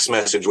a text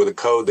message with a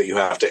code that you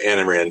have to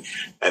enter in.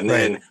 And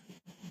then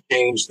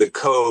change the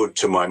code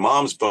to my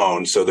mom's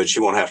phone so that she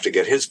won't have to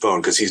get his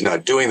phone because he's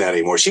not doing that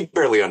anymore. She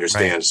barely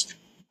understands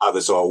how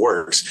this all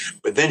works.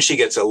 But then she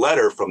gets a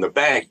letter from the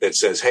bank that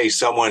says, hey,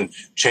 someone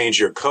changed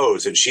your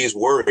codes. And she's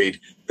worried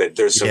that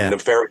there's some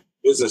nefarious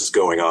business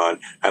going on.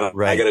 And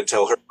I got to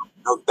tell her,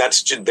 no,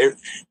 that's just,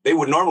 they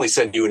would normally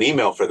send you an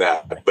email for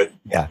that. But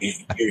Dad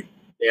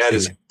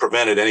has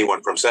prevented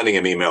anyone from sending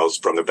him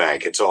emails from the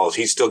bank.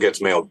 He still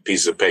gets mailed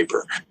pieces of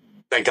paper.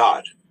 Thank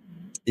God.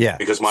 Yeah.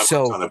 Because my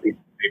mom's on a piece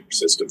of paper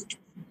system.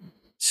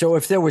 So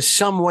if there was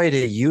some way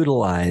to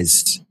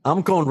utilize,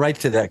 I'm going right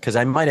to that because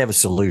I might have a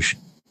solution.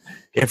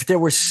 If there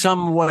was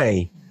some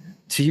way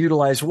to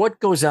utilize what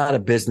goes out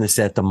of business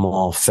at the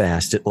mall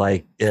fast,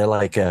 like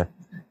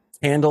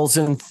candles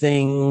and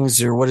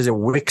things, or what is it,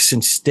 wicks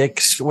and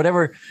sticks,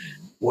 whatever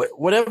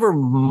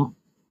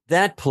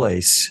that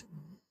place,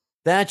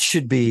 that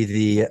should be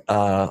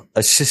the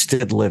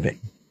assisted living,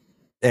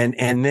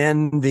 and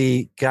then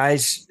the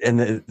guys and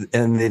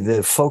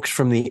the folks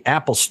from the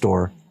Apple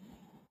store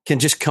can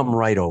just come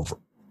right over.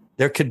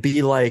 There could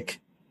be like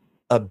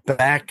a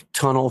back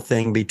tunnel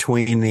thing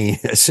between the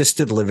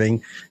assisted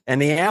living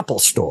and the Apple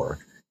store.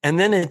 And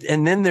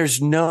then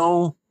there's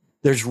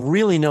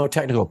really no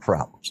technical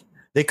problems.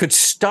 They could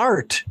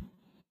start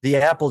the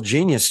Apple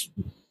Genius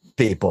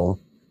people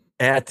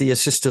at the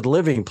assisted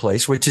living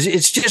place, which is,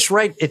 it's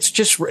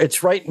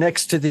right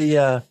next to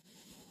the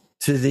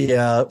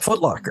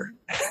Foot Locker.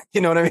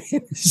 You know what I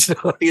mean? So,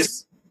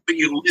 but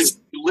you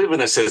live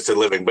in assisted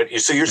living,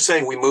 so you're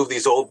saying we move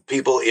these old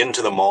people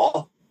into the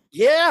mall?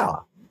 Yeah.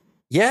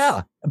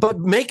 Yeah, but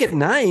make it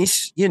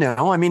nice.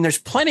 I mean, there's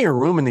plenty of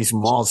room in these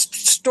malls.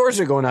 Stores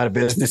are going out of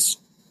business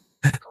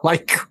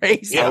like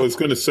crazy. I was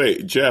going to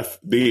say, Jeff,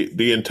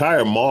 the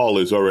entire mall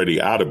is already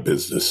out of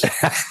business.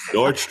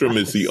 Nordstrom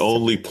is the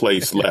only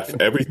place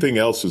left. Everything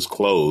else is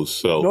closed.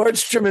 So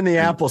Nordstrom and the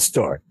Apple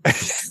store.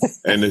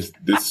 And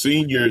the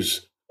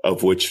seniors,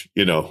 of which,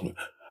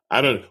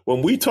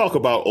 when we talk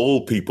about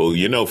old people,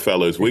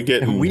 fellas,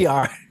 we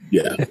are.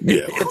 Yeah.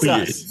 It's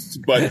us.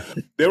 But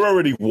they're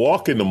already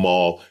walking the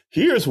mall.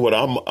 Here's what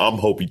I'm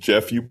hoping,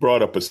 Jeff. You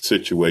brought up a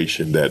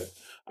situation that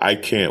I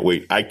can't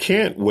wait. I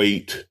can't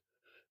wait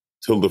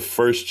till the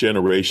first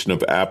generation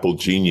of Apple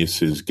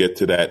geniuses get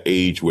to that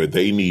age where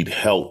they need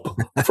help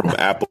from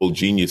Apple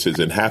geniuses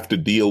and have to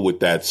deal with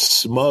that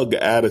smug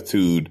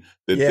attitude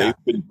that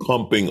they've been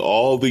pumping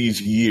all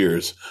these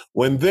years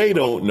when they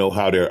don't know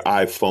how their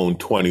iPhone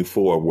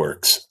 24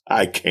 works.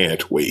 I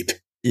can't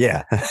wait.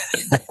 Yeah.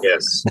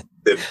 Yes.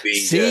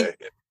 See,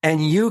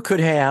 and you could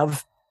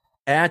have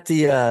at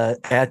the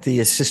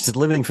assisted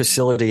living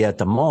facility at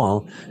the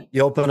mall,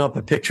 you open up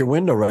a picture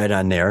window right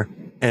on there,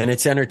 and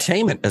it's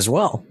entertainment as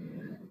well.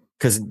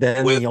 Because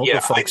then the older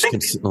folks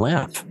can sit and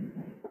laugh.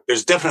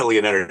 There's definitely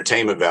an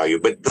entertainment value,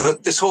 but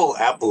this whole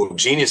Apple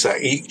Genius,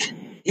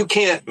 you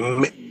can't.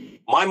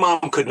 My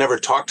mom could never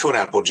talk to an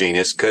Apple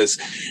Genius because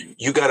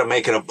you got to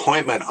make an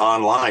appointment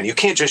online. You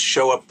can't just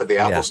show up at the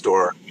Apple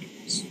store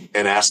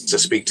and ask to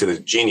speak to the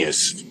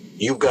genius.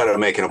 You've got to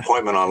make an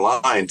appointment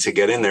online to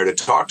get in there to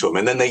talk to them.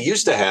 And then they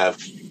used to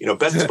have,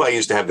 Best Buy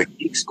used to have the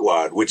Geek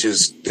Squad, which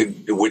was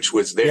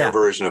their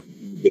version of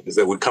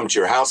that would come to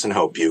your house and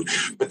help you.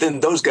 But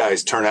then those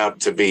guys turn out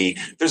to be,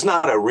 there's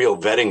not a real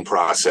vetting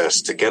process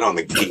to get on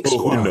the Geek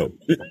Squad. No.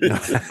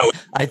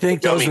 I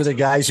think those were the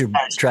guys who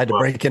tried to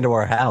break into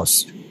our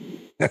house.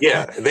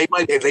 Yeah,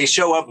 they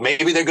show up.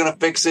 Maybe they're going to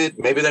fix it.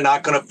 Maybe they're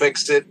not going to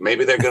fix it.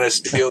 Maybe they're going to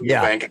steal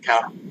your bank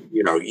account.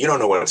 You don't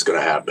know what's going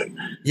to happen.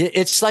 Yeah,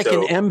 it's like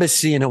an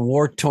embassy in a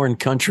war-torn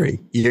country.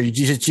 You're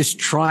just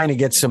trying to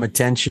get some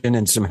attention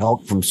and some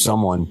help from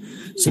someone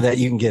so that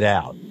you can get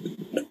out.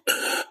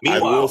 I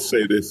will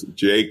say this,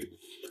 Jake.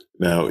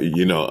 Now,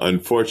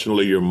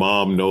 unfortunately, your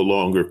mom no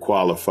longer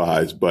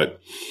qualifies, but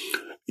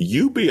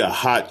you be a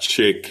hot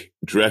chick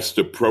dressed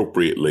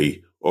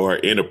appropriately or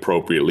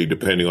inappropriately,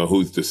 depending on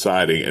who's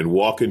deciding, and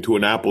walk into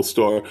an Apple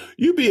store,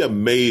 you'd be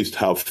amazed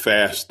how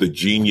fast the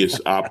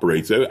genius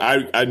operates.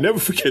 I never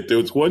forget, there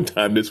was one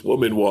time this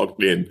woman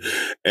walked in,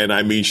 and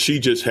I mean, she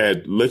just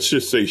had, let's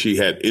just say she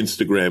had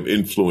Instagram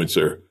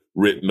influencer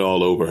written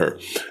all over her.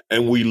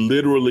 And we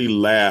literally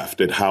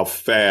laughed at how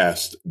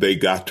fast they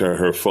got to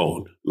her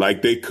phone.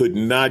 Like they could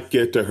not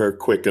get to her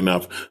quick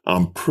enough.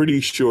 I'm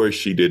pretty sure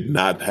she did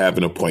not have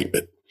an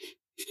appointment.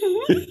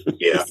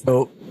 Yeah.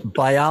 So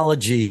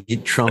biology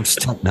trumps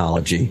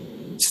technology.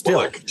 Still.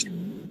 Look,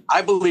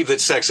 I believe that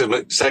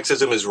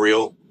sexism is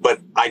real, but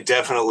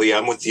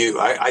I'm with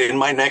you. In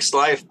my next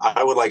life,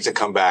 I would like to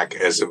come back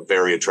as a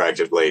very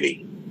attractive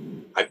lady.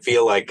 I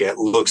feel like it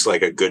looks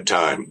like a good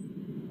time.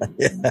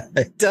 Yeah,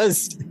 it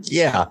does.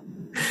 Yeah.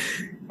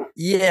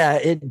 Yeah,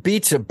 it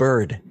beats a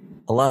bird.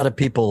 A lot of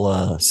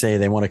people say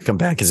they want to come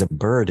back as a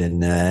bird, and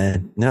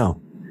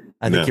no.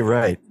 I think you're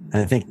right.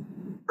 I think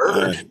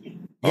bird.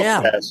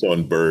 I'll pass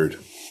on bird.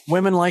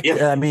 Women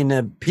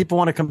people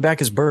want to come back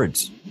as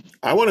birds.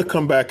 I want to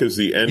come back as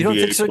the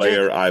NBA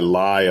player I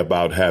lie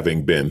about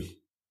having been.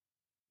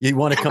 You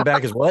want to come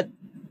back as what?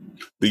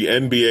 The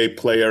NBA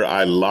player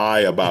I lie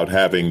about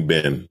having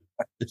been.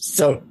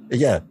 So,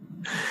 yeah.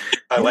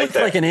 I like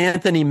that. Like an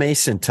Anthony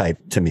Mason type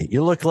to me.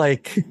 You look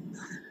like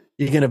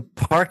you're going to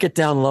park it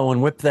down low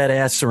and whip that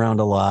ass around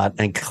a lot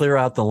and clear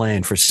out the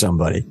lane for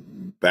somebody.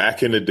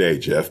 Back in the day,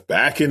 Jeff.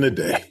 Back in the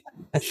day.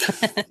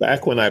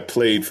 Back when I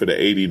played for the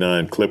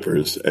 89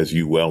 Clippers, as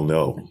you well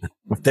know.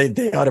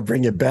 They ought to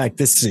bring it back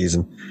this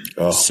season.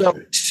 Oh.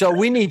 So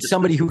we need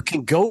somebody who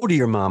can go to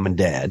your mom and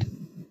dad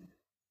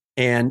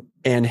and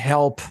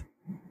help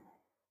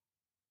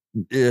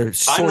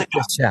sort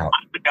this out.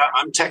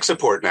 I'm tech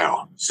support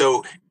now.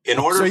 So in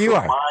order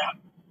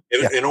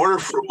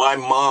for my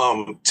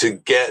mom to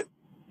get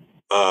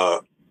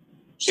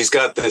she's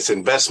got this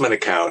investment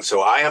account,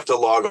 so I have to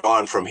log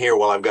on from here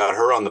while I've got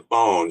her on the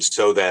phone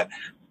so that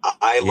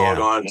I log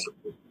on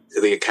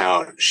to the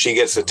account. She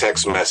gets a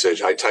text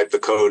message. I type the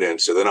code in,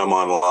 so then I'm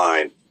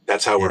online.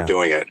 That's how we're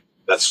doing it.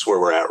 That's where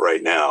we're at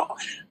right now.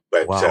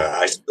 But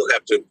I still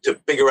have to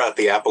figure out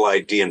the Apple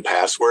ID and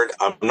password.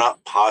 I'm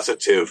not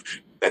positive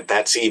that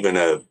that's even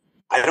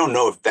I don't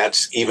know if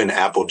that's even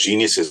Apple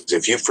geniuses.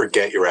 If you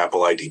forget your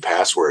Apple ID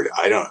password,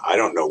 I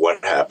don't know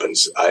what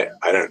happens.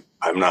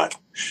 I'm not.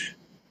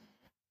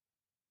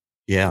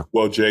 Yeah.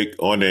 Well, Jake,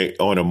 on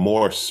a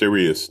more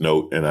serious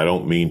note, and I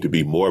don't mean to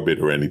be morbid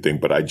or anything,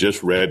 but I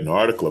just read an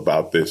article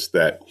about this,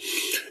 that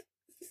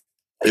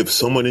if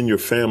someone in your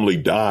family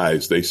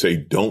dies, they say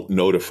don't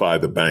notify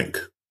the bank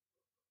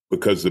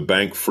because the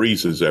bank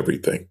freezes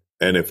everything.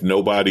 And if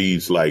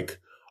nobody's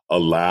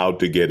allowed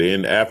to get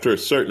in after a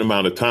certain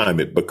amount of time,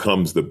 it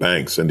becomes the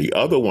banks. And the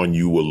other one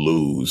you will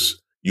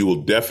lose, you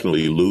will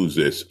definitely lose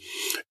this.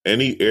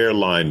 Any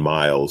airline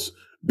miles,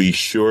 be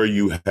sure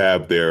you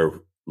have their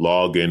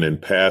login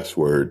and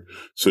password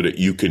so that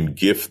you can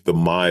gift the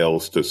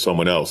miles to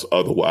someone else.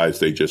 Otherwise,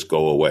 they just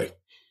go away.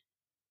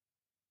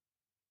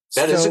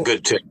 That is a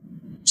good tip.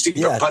 See,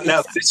 but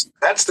now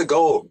that's the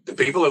goal. The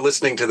people are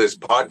listening to this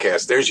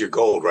podcast. There's your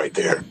goal right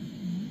there.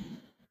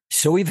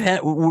 So we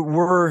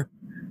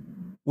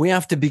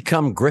have to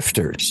become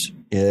grifters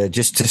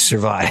just to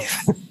survive.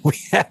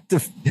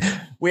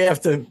 we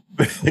have to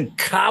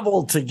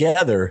cobble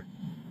together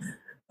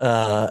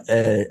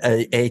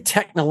a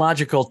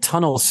technological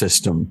tunnel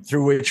system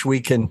through which we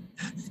can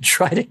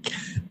try to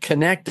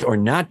connect or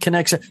not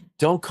connect.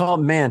 Don't call,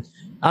 man.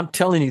 I'm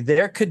telling you,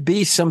 there could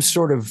be some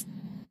sort of,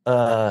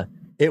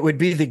 it would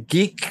be the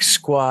Geek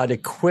Squad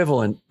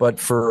equivalent, but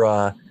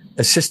for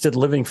assisted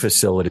living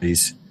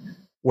facilities,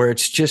 where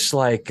it's just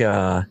like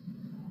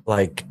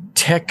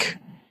tech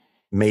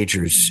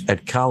majors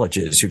at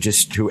colleges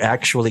who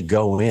actually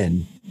go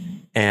in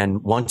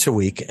and once a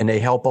week and they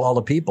help all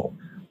the people.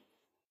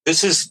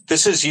 This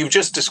is you've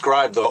just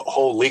described the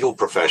whole legal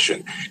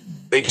profession.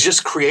 They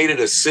just created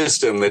a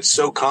system that's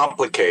so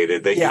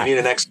complicated that you need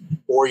an extra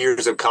 4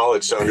 years of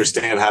college to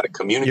understand how to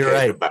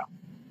communicate about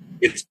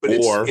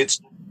it.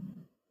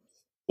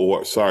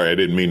 Or sorry, I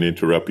didn't mean to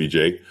interrupt you,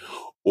 Jake.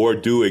 Or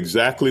do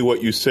exactly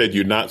what you said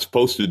you're not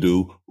supposed to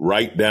do.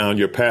 Write down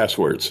your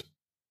passwords.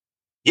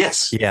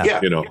 Yes.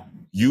 Yeah.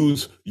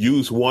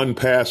 Use one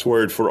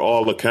password for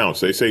all accounts.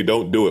 They say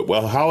don't do it.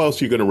 Well, how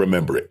else are you going to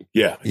remember it?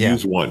 Yeah.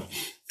 Use one.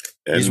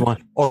 Use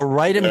one. Or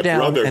write them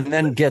down and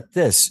then get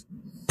this.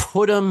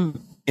 Put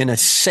them in a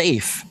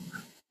safe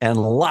and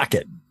lock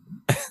it.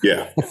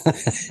 Yeah.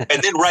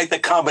 And then write the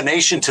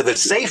combination to the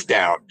safe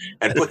down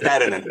and put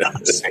that in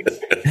another safe.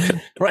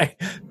 Right.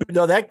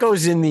 No, that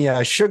goes in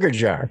the sugar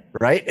jar,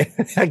 right?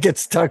 That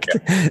gets tucked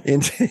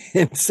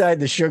inside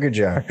the sugar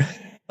jar.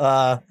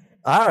 All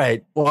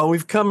right. Well,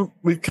 we've come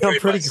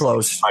pretty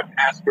close. My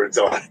password's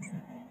on.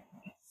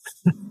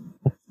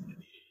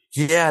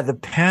 Yeah, the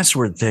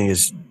password thing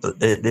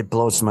it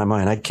blows my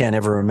mind. I can't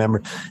ever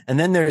remember. And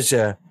then there's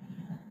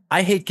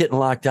I hate getting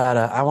locked out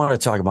of. I want to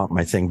talk about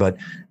my thing, but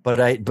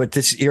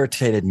this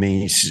irritated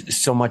me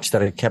so much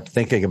that I kept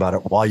thinking about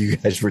it while you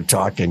guys were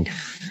talking.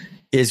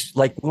 Is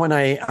like when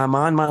I'm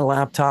on my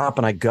laptop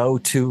and I go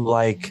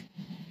to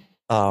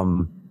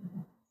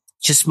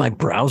just my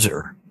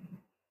browser,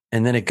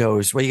 and then it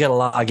goes, well, you got to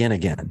log in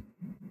again.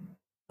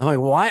 I'm like,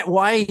 why?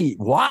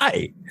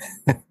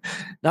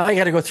 Now I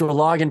got to go through a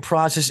login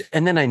process,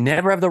 and then I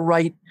never have the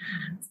right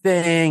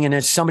thing, and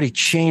then somebody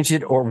changed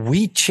it, or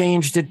we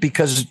changed it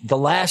because the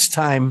last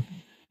time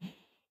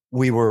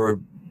we were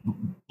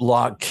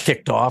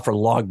kicked off or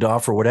logged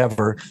off or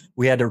whatever,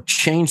 we had to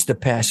change the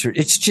password.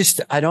 It's just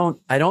I want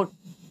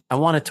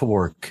it to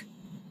work.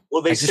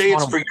 Well, they say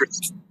it's for your.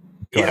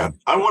 Yeah,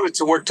 I want it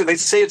to work too. They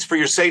say it's for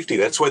your safety.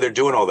 That's why they're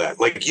doing all that.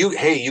 Like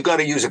you got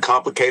to use a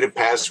complicated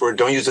password.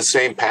 Don't use the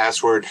same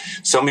password.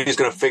 Somebody's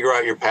going to figure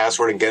out your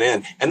password and get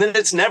in. And then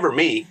it's never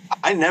me.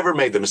 I never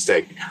made the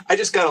mistake. I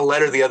just got a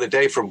letter the other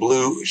day from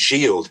Blue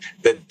Shield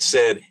that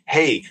said,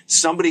 hey,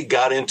 somebody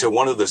got into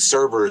one of the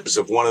servers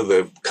of one of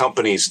the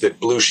companies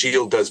that Blue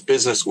Shield does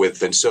business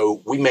with. And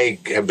so we may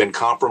have been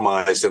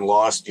compromised and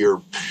lost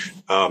your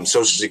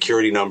social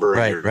security number.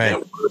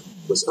 Right.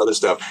 this other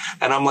stuff.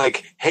 And I'm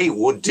like, hey,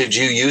 well, did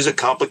you use a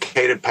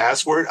complicated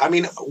password? I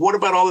mean, what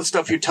about all the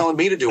stuff you're telling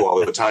me to do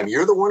all the time?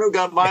 You're the one who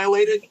got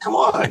violated? Come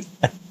on.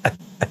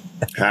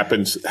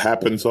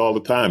 Happens all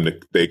the time.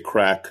 They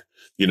crack,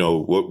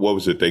 what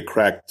was it? They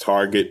cracked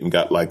Target and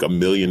got like 1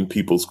 million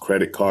people's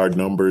credit card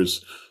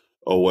numbers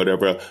or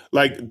whatever.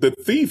 Like, the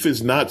thief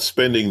is not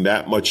spending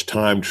that much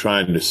time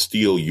trying to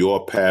steal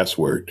your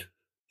password,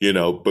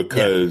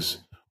 because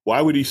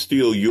why would he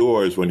steal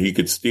yours when he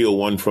could steal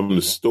one from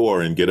the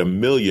store and get 1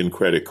 million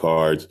credit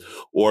cards,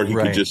 or he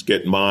could just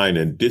get mine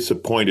and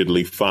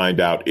disappointedly find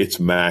out it's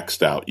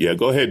maxed out? Yeah,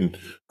 go ahead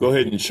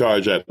and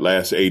charge that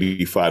last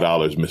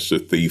 $85,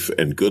 Mr. Thief,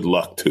 and good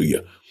luck to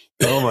you.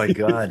 Oh my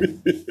God.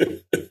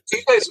 Do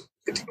you guys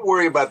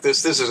worry about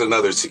this? This is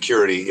another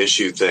security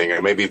issue thing,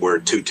 or maybe we're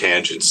too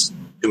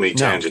many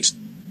tangents.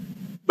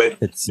 But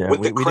it's,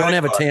 we don't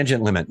have a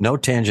tangent limit. No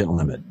tangent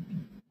limit.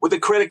 With the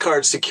credit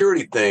card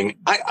security thing,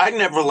 I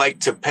never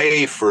liked to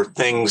pay for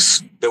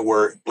things that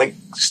were like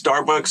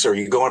Starbucks, or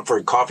you go in for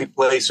a coffee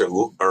place, or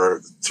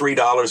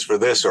 $3 for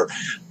this, or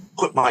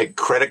put my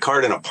credit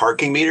card in a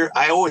parking meter.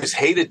 I always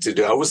hated to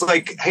do. I was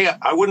like, hey,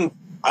 I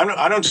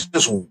don't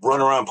just run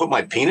around and put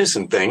my penis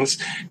in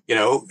things,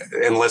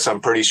 unless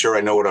I'm pretty sure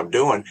I know what I'm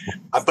doing.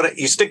 But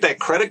you stick that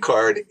credit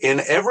card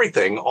in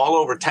everything all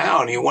over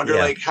town. You wonder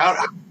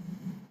how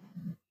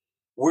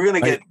we're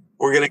going to.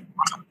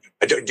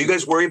 Do you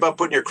guys worry about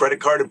putting your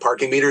credit card in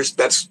parking meters?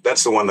 That's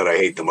the one that I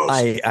hate the most.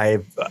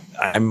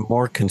 I'm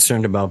more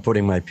concerned about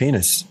putting my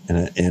penis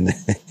in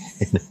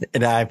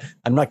and I'm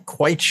not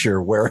quite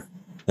sure where.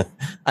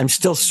 I'm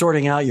still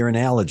sorting out your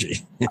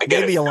analogy.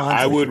 Maybe Alonzo.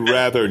 I would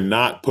rather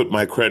not put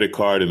my credit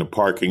card in a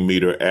parking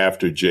meter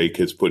after Jake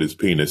has put his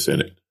penis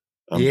in it.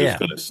 I'm just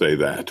going to say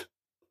that.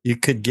 You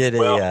could get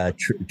a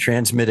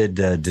transmitted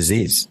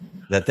disease.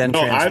 That then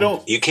I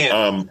don't. You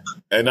can't.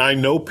 And I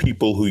know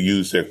people who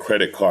use their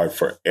credit card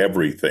for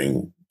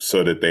everything,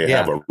 so that they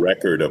have a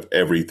record of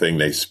everything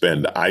they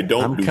spend. I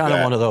don't. I'm do kind that,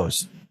 of one of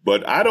those.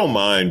 But I don't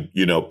mind,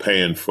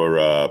 paying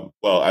for.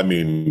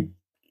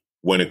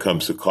 When it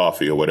comes to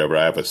coffee or whatever,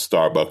 I have a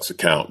Starbucks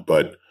account.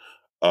 But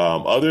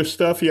other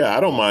stuff, I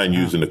don't mind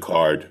using the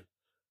card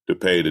to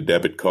pay, the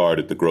debit card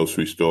at the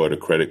grocery store, the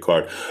credit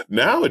card.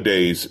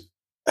 Nowadays,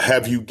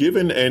 have you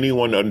given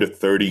anyone under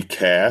 30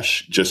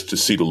 cash just to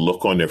see the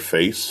look on their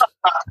face?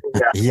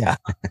 Yeah.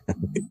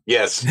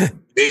 Yes.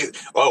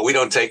 We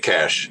don't take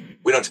cash.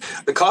 We don't.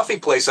 The coffee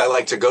place I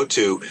like to go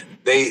to,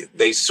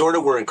 they sort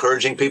of were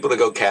encouraging people to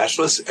go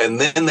cashless,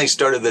 and then they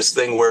started this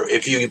thing where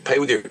if you pay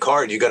with your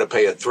card, you got to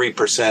pay a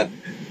 3%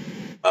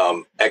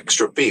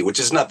 extra fee, which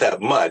is not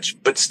that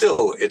much, but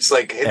still, it's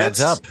like, hey, adds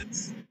up.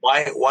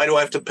 Why do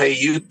I have to pay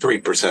you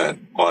 3%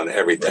 on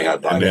everything I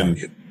buy? And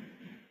then,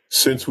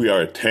 since we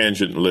are a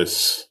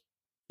tangentless,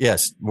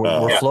 yes,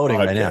 we're floating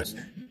right now.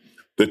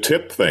 The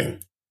tip thing,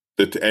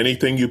 that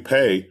anything you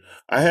pay,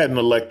 I had an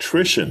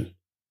electrician,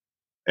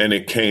 and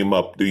it came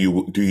up. Do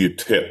you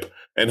tip?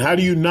 And how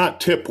do you not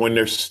tip when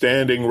they're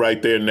standing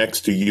right there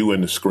next to you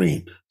in the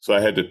screen? So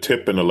I had to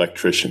tip an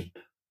electrician.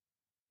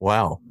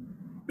 Wow,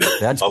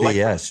 that's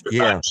BS.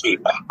 Yeah,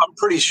 I'm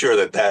pretty sure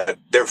that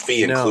their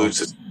fee includes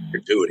the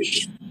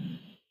gratuity.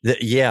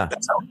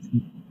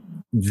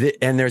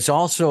 And there's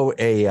also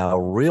a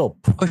real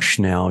push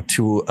now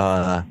to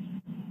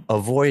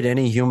avoid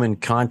any human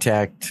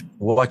contact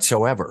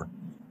whatsoever.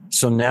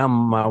 So now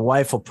my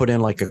wife will put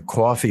in like a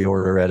coffee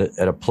order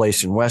at a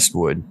place in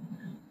Westwood,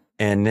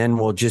 and then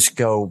we'll just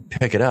go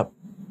pick it up.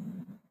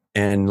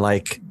 And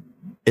like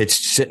it's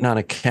sitting on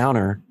a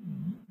counter,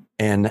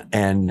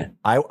 and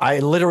I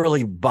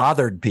literally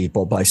bothered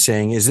people by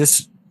saying, is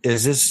this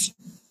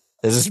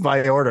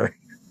my order?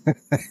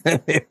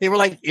 They were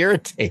like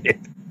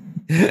irritated.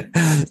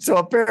 So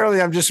apparently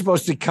I'm just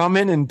supposed to come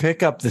in and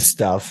pick up the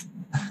stuff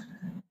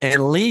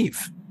and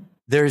leave.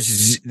 There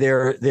is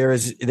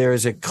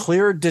a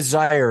clear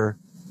desire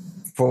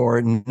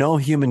for no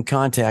human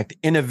contact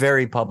in a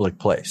very public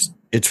place.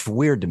 It's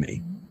weird to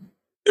me.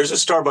 There's a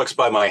Starbucks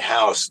by my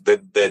house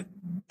that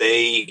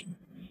they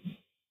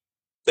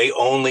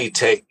only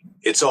take,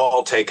 it's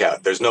all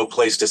takeout. There's no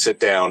place to sit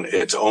down.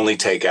 It's only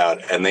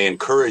takeout, and they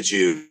encourage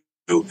you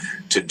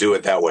to do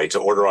it that way, to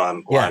order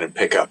online and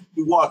pick up.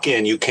 You walk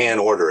in, you can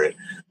order it,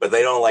 but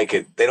they don't like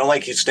it. They don't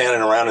like you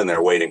standing around in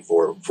there waiting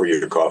for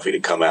your coffee to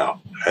come out.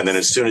 And then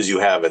as soon as you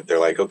have it, they're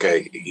like,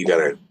 okay, you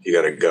gotta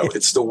go.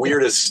 It's the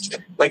weirdest.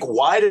 Like,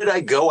 why did I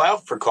go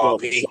out for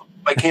coffee if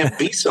I can't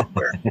be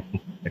somewhere?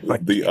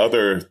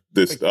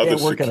 This other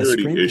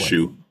security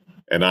issue,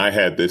 and I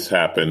had this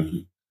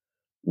happen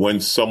when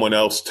someone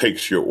else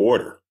takes your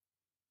order.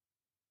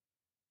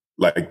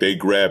 Like they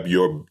grab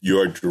your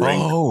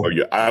drink. Oh.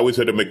 I was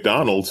at a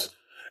McDonald's,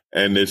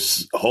 and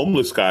this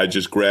homeless guy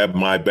just grabbed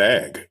my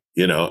bag,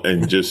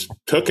 and just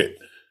took it.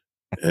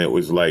 And it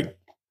was like,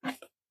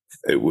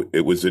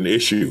 it was an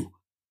issue,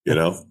 You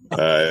have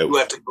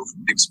to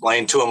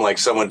explain to them like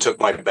someone took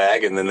my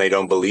bag, and then they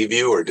don't believe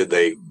you, or did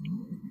they?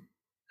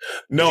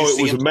 No,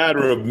 it was a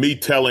matter of me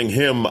telling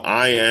him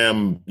I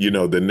am,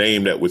 the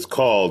name that was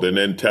called, and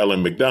then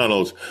telling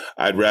McDonald's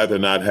I'd rather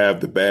not have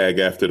the bag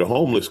after the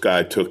homeless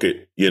guy took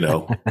it.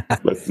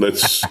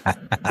 Let's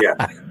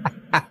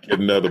get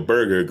another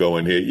burger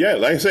going here. Yeah,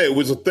 like I say, it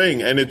was a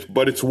thing,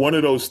 but it's one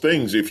of those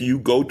things. If you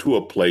go to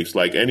a place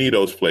like any of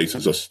those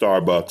places, a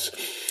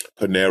Starbucks,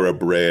 Panera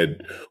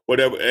Bread,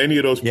 whatever, any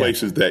of those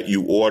places that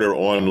you order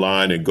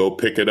online and go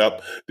pick it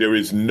up, there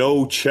is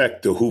no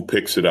check to who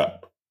picks it up.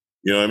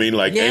 You know what I mean?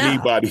 Like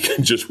anybody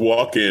can just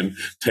walk in,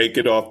 take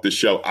it off the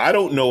shelf. I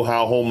don't know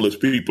how homeless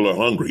people are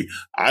hungry.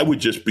 I would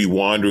just be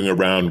wandering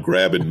around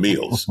grabbing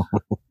meals.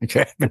 I'm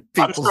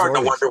starting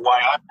to wonder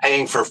why I'm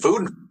paying for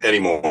food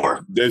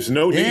anymore. There's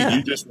no need.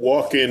 You just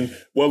walk in.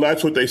 Well,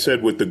 that's what they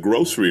said with the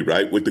grocery,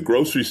 right? With the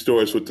grocery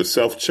stores, with the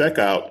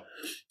self-checkout.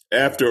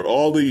 After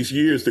all these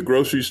years, the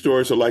grocery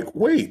stores are like,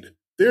 wait,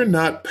 they're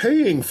not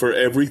paying for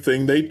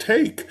everything they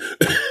take.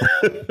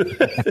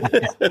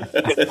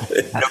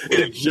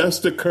 It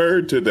just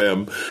occurred to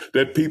them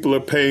that people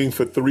are paying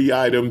for 3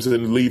 items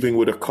and leaving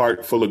with a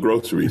cart full of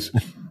groceries.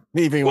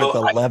 Leaving with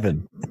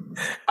 11.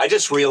 I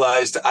just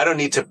realized I don't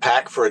need to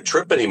pack for a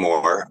trip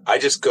anymore. I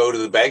just go to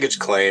the baggage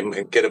claim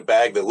and get a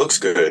bag that looks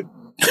good.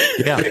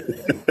 Yeah.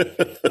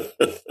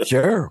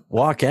 Sure.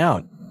 Walk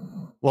out.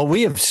 Well,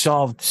 we have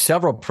solved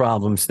several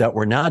problems that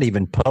were not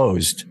even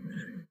posed.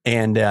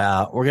 And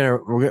we're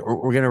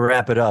gonna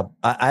wrap it up.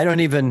 I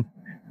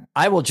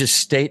will just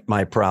state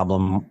my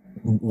problem,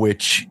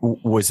 which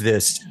was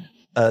this: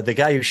 the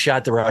guy who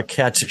shot the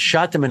Rockettes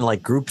shot them in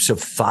like groups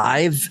of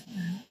 5,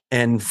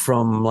 and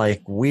from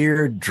like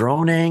weird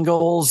drone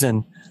angles.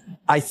 And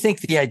I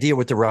think the idea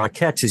with the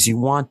Rockettes is you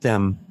want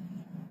to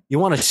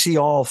see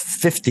all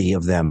 50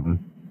 of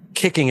them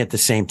kicking at the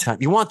same time.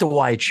 You want the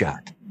wide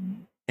shot,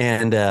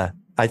 and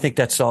I think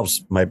that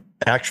solves I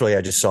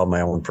just solved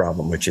my own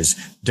problem, which is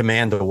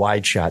demand the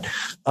wide shot.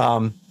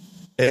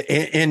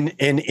 In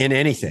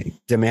anything,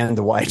 demand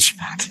the wide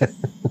shot.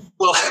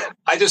 Well,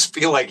 I just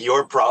feel like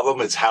your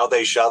problem is how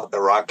they shot the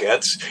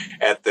Rockettes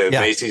at the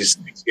Macy's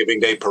Thanksgiving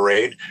Day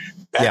parade.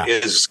 That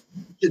is,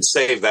 you should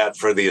save that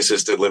for the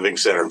assisted living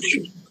center,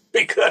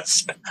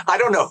 because I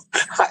don't know.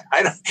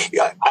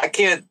 I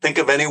can't think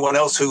of anyone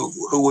else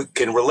who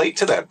can relate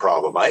to that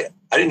problem. I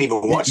didn't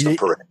even watch the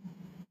parade.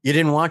 You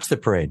didn't watch the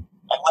parade.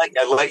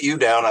 I let you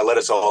down. I let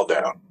us all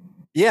down.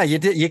 Yeah, you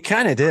did. You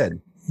kind of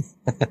did.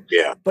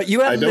 Yeah. But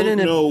you haven't been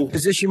in a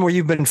position where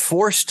you've been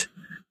forced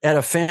at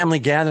a family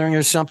gathering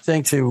or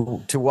something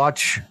to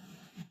watch.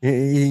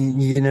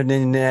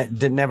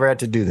 Did never have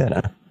to do that,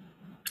 huh?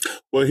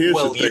 Well, here's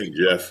the thing,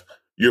 Jeff.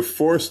 You're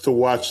forced to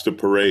watch the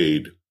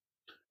parade,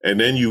 and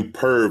then you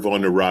perv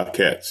on the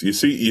Rockettes. You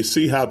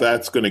see how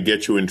that's going to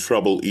get you in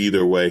trouble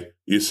either way.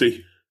 You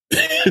see.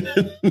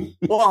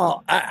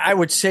 Well, I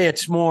would say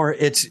it's more.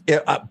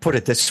 Put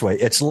it this way: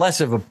 it's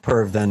less of a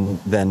perv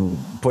than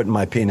putting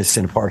my penis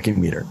in a parking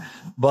meter.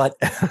 But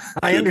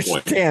I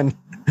understand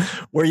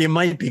where you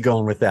might be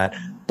going with that.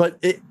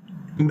 But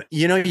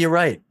you're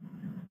right.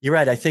 You're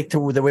right. I think the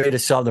way to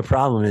solve the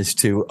problem is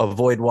to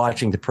avoid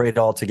watching the parade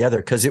altogether,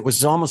 because it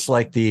was almost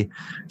like the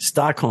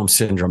Stockholm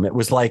syndrome. It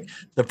was like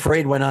the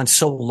parade went on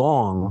so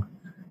long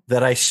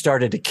that I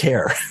started to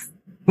care.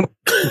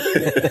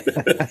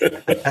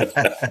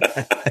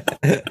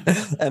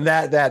 And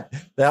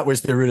that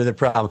was the root of the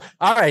problem.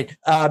 All right.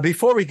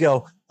 Before we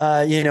go,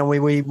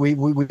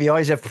 we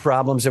always have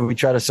problems and we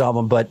try to solve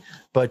them, but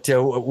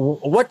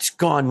what's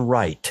gone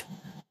right?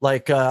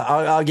 Like,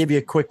 I'll give you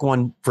a quick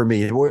one for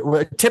me.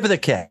 We're tip of the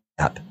cap.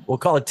 We'll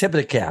call it tip of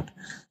the cap.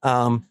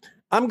 I'm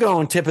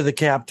going tip of the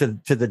cap to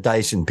the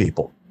Dyson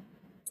people,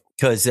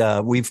 because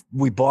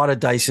we bought a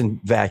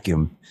Dyson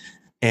vacuum,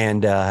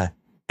 and I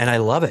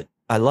love it.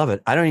 I love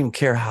it. I don't even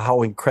care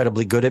how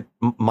incredibly good it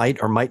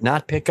might or might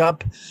not pick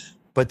up.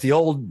 But the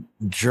old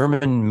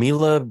German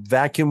Miele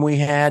vacuum we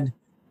had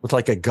with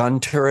like a gun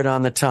turret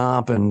on the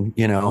top, and,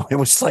 it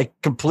was like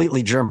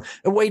completely German.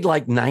 It weighed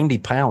like 90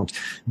 pounds.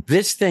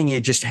 This thing, you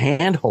just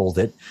handhold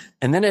it,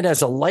 and then it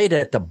has a light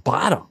at the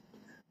bottom,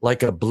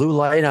 like a blue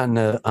light on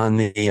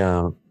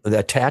the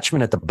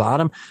attachment at the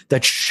bottom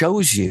that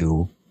shows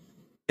you.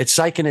 It's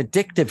like an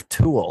addictive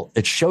tool.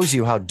 It shows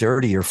you how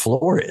dirty your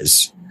floor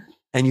is.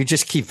 And you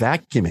just keep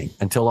vacuuming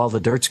until all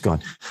the dirt's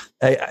gone.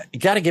 You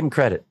got to give them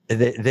credit.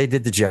 They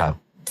did the job.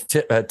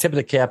 Tip of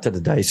the cap to the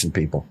Dyson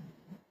people.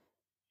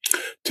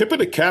 Tip of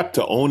the cap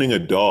to owning a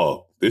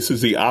dog. This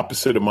is the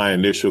opposite of my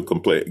initial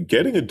complaint.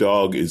 Getting a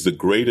dog is the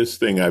greatest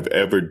thing I've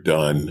ever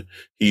done.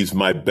 He's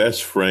my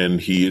best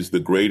friend. He is the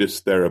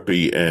greatest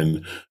therapy.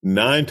 And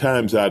 9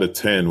 times out of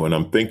 10, when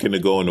I'm thinking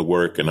of going to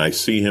work and I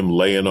see him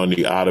laying on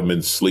the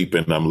ottoman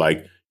sleeping, I'm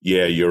like,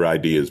 yeah, your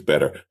idea is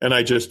better. And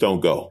I just don't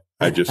go.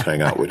 I just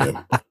hang out with him.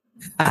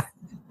 What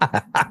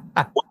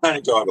kind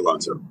of dog,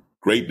 Alonzo?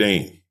 Great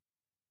Dane.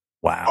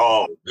 Wow.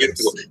 Oh,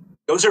 beautiful.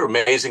 Those are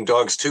amazing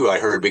dogs too, I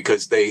heard,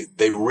 because they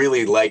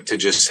really like to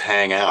just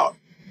hang out.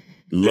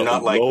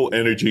 low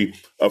energy.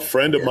 A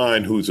friend of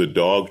mine who's a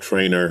dog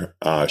trainer,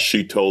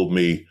 she told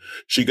me,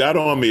 she got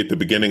on me at the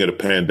beginning of the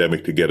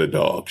pandemic to get a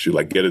dog. She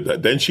like, get a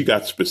dog. Then she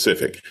got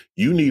specific.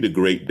 You need a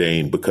Great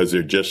Dane because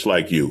they're just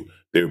like you.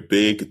 They're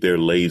big, they're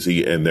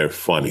lazy, and they're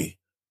funny.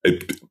 A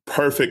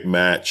perfect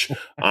match.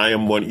 I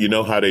am one. You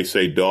know how they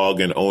say dog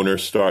and owner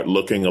start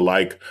looking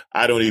alike?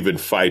 I don't even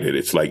fight it.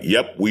 It's like,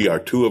 yep, we are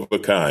two of a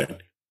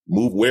kind.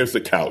 Move. Where's the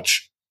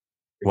couch?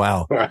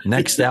 Wow.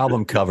 Next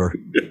album cover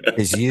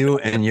is you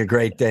and your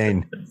Great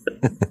Dane.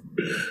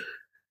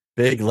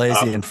 Big,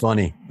 lazy, and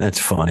funny. That's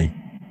funny.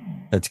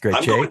 That's great.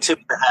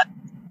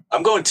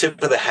 I'm going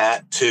tip of the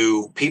hat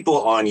to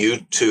people on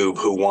YouTube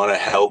who want to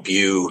help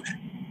you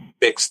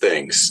fix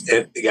things.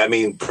 I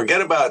mean,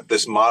 forget about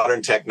this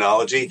modern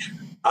technology.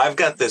 I've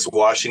got this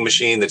washing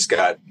machine that's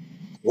got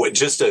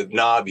just a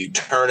knob. You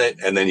turn it,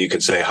 and then you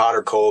can say hot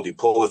or cold. You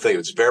pull the thing.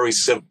 It's very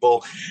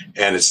simple,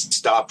 and it's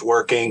stopped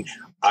working.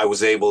 I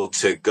was able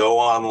to go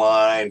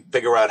online,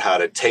 figure out how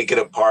to take it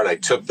apart. I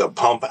took the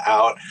pump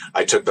out.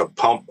 I took the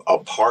pump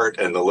apart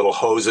and the little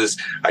hoses.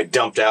 I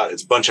dumped out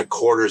it's a bunch of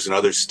quarters and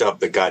other stuff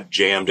that got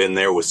jammed in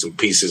there with some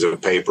pieces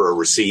of paper, a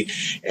receipt,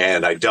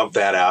 and I dumped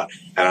that out.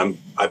 And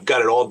I've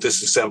got it all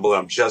disassembled.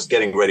 I'm just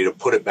getting ready to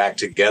put it back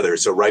together.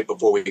 So right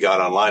before we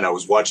got online, I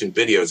was watching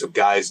videos of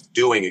guys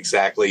doing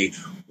exactly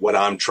what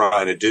I'm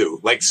trying to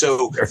do. Like,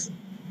 so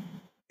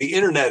the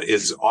internet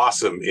is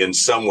awesome in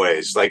some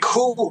ways. Like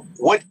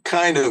what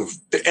kind of,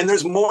 and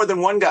there's more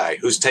than one guy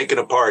who's taken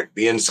apart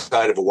the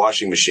inside of a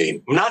washing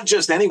machine. Not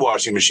just any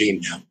washing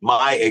machine,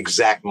 my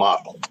exact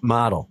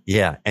model.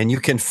 Yeah. And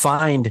you can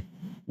find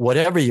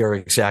whatever your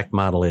exact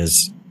model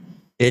is.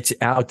 It's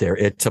out there.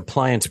 It's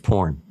appliance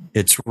porn.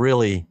 It's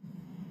really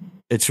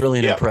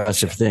an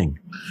impressive thing.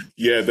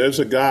 Yeah, there's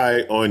a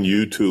guy on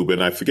YouTube,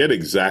 and I forget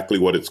exactly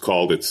what it's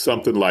called. It's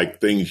something like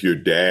things your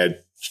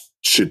dad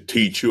should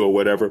teach you or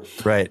whatever.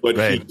 Right. But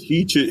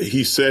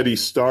he said he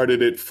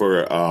started it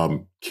for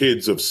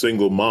kids of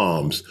single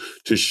moms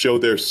to show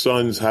their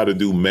sons how to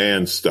do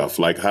man stuff,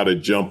 like how to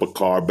jump a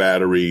car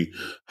battery,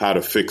 how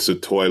to fix a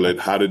toilet,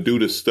 how to do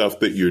the stuff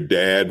that your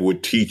dad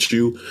would teach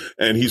you.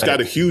 And he's got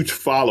a huge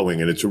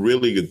following, and it's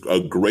really a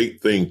great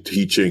thing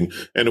teaching.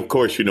 And of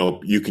course, you know,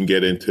 you can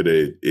get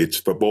into it's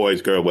for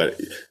boys, girl, but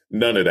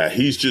none of that.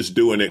 He's just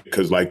doing it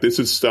because like, this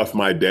is stuff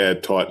my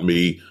dad taught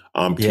me.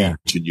 I'm teaching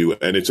you.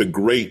 And it's a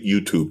great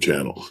YouTube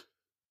channel.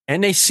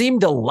 And they seem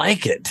to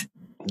like it.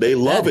 They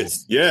love it.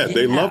 Yeah,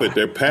 they love it.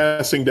 They're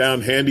passing down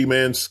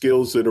handyman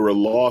skills that are a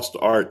lost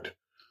art.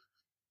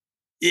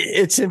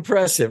 It's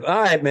impressive.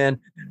 All right, man.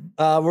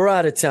 We're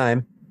out of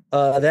time.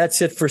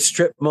 That's it for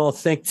Strip Mall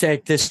Think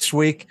Tank this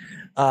week.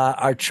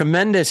 Our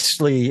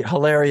tremendously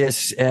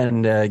hilarious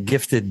and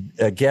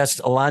gifted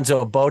guest,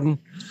 Alonzo Bodden.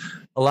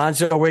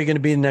 Alonzo, where are you going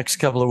to be in the next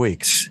couple of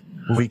weeks?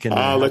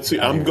 Let's see.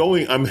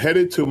 I'm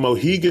headed to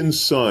Mohegan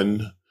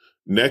Sun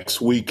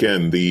next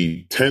weekend,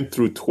 the 10th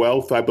through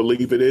 12th, I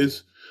believe it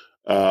is.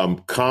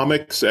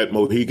 Comics at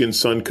Mohegan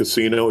Sun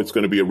Casino. It's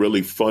going to be a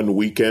really fun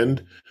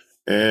weekend.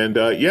 And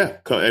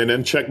and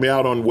then check me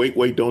out on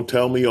Wait, Don't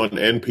Tell Me on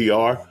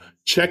NPR.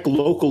 Check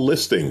local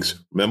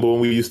listings. Remember when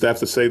we used to have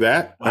to say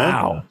that?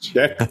 Wow.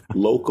 Check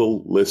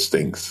local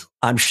listings.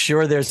 I'm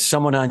sure there's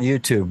someone on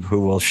YouTube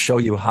who will show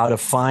you how to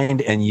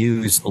find and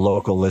use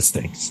local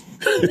listings.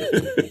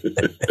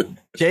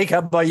 Jake, how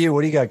about you?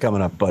 What do you got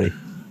coming up, buddy?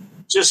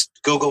 Just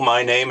Google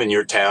my name and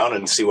your town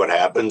and see what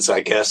happens. I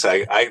guess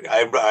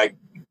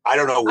I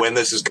don't know when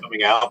this is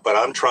coming out, but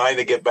I'm trying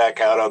to get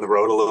back out on the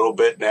road a little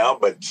bit now.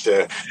 But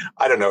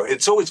I don't know.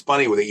 It's always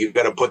funny that you've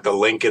got to put the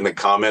link in the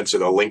comments or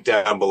the link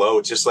down below.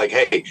 It's just like,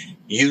 hey,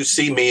 you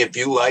see me. If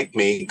you like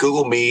me,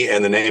 Google me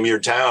and the name of your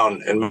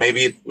town, and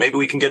maybe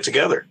we can get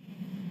together.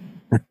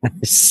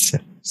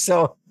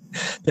 So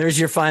there's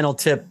your final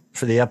tip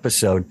for the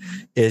episode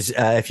is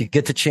if you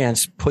get the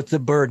chance, put the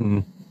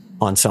burden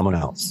on someone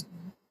else.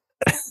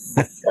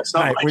 That's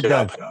not we're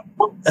done.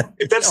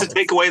 If that's the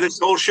takeaway of this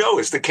whole show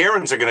is the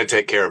Karens are going to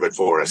take care of it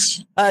for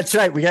us. That's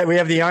right. We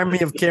have the army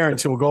of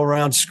Karens who will go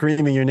around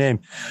screaming your name.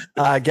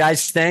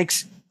 Guys,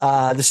 thanks.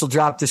 This will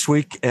drop this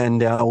week,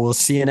 and we'll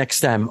see you next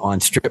time on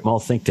Strip Mall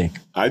Think Tank.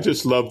 I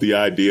just love the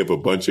idea of a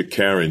bunch of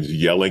Karens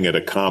yelling at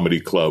a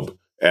comedy club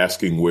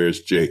asking, "Where's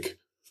Jake?"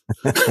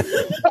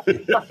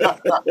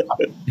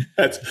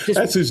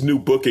 That's his new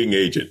booking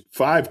agent.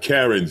 5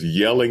 Karens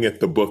yelling at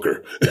the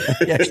booker.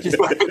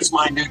 It's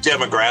my new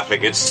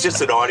demographic. It's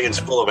just an audience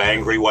full of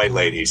angry white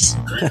ladies.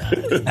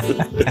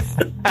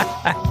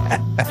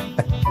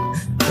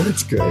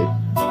 That's great.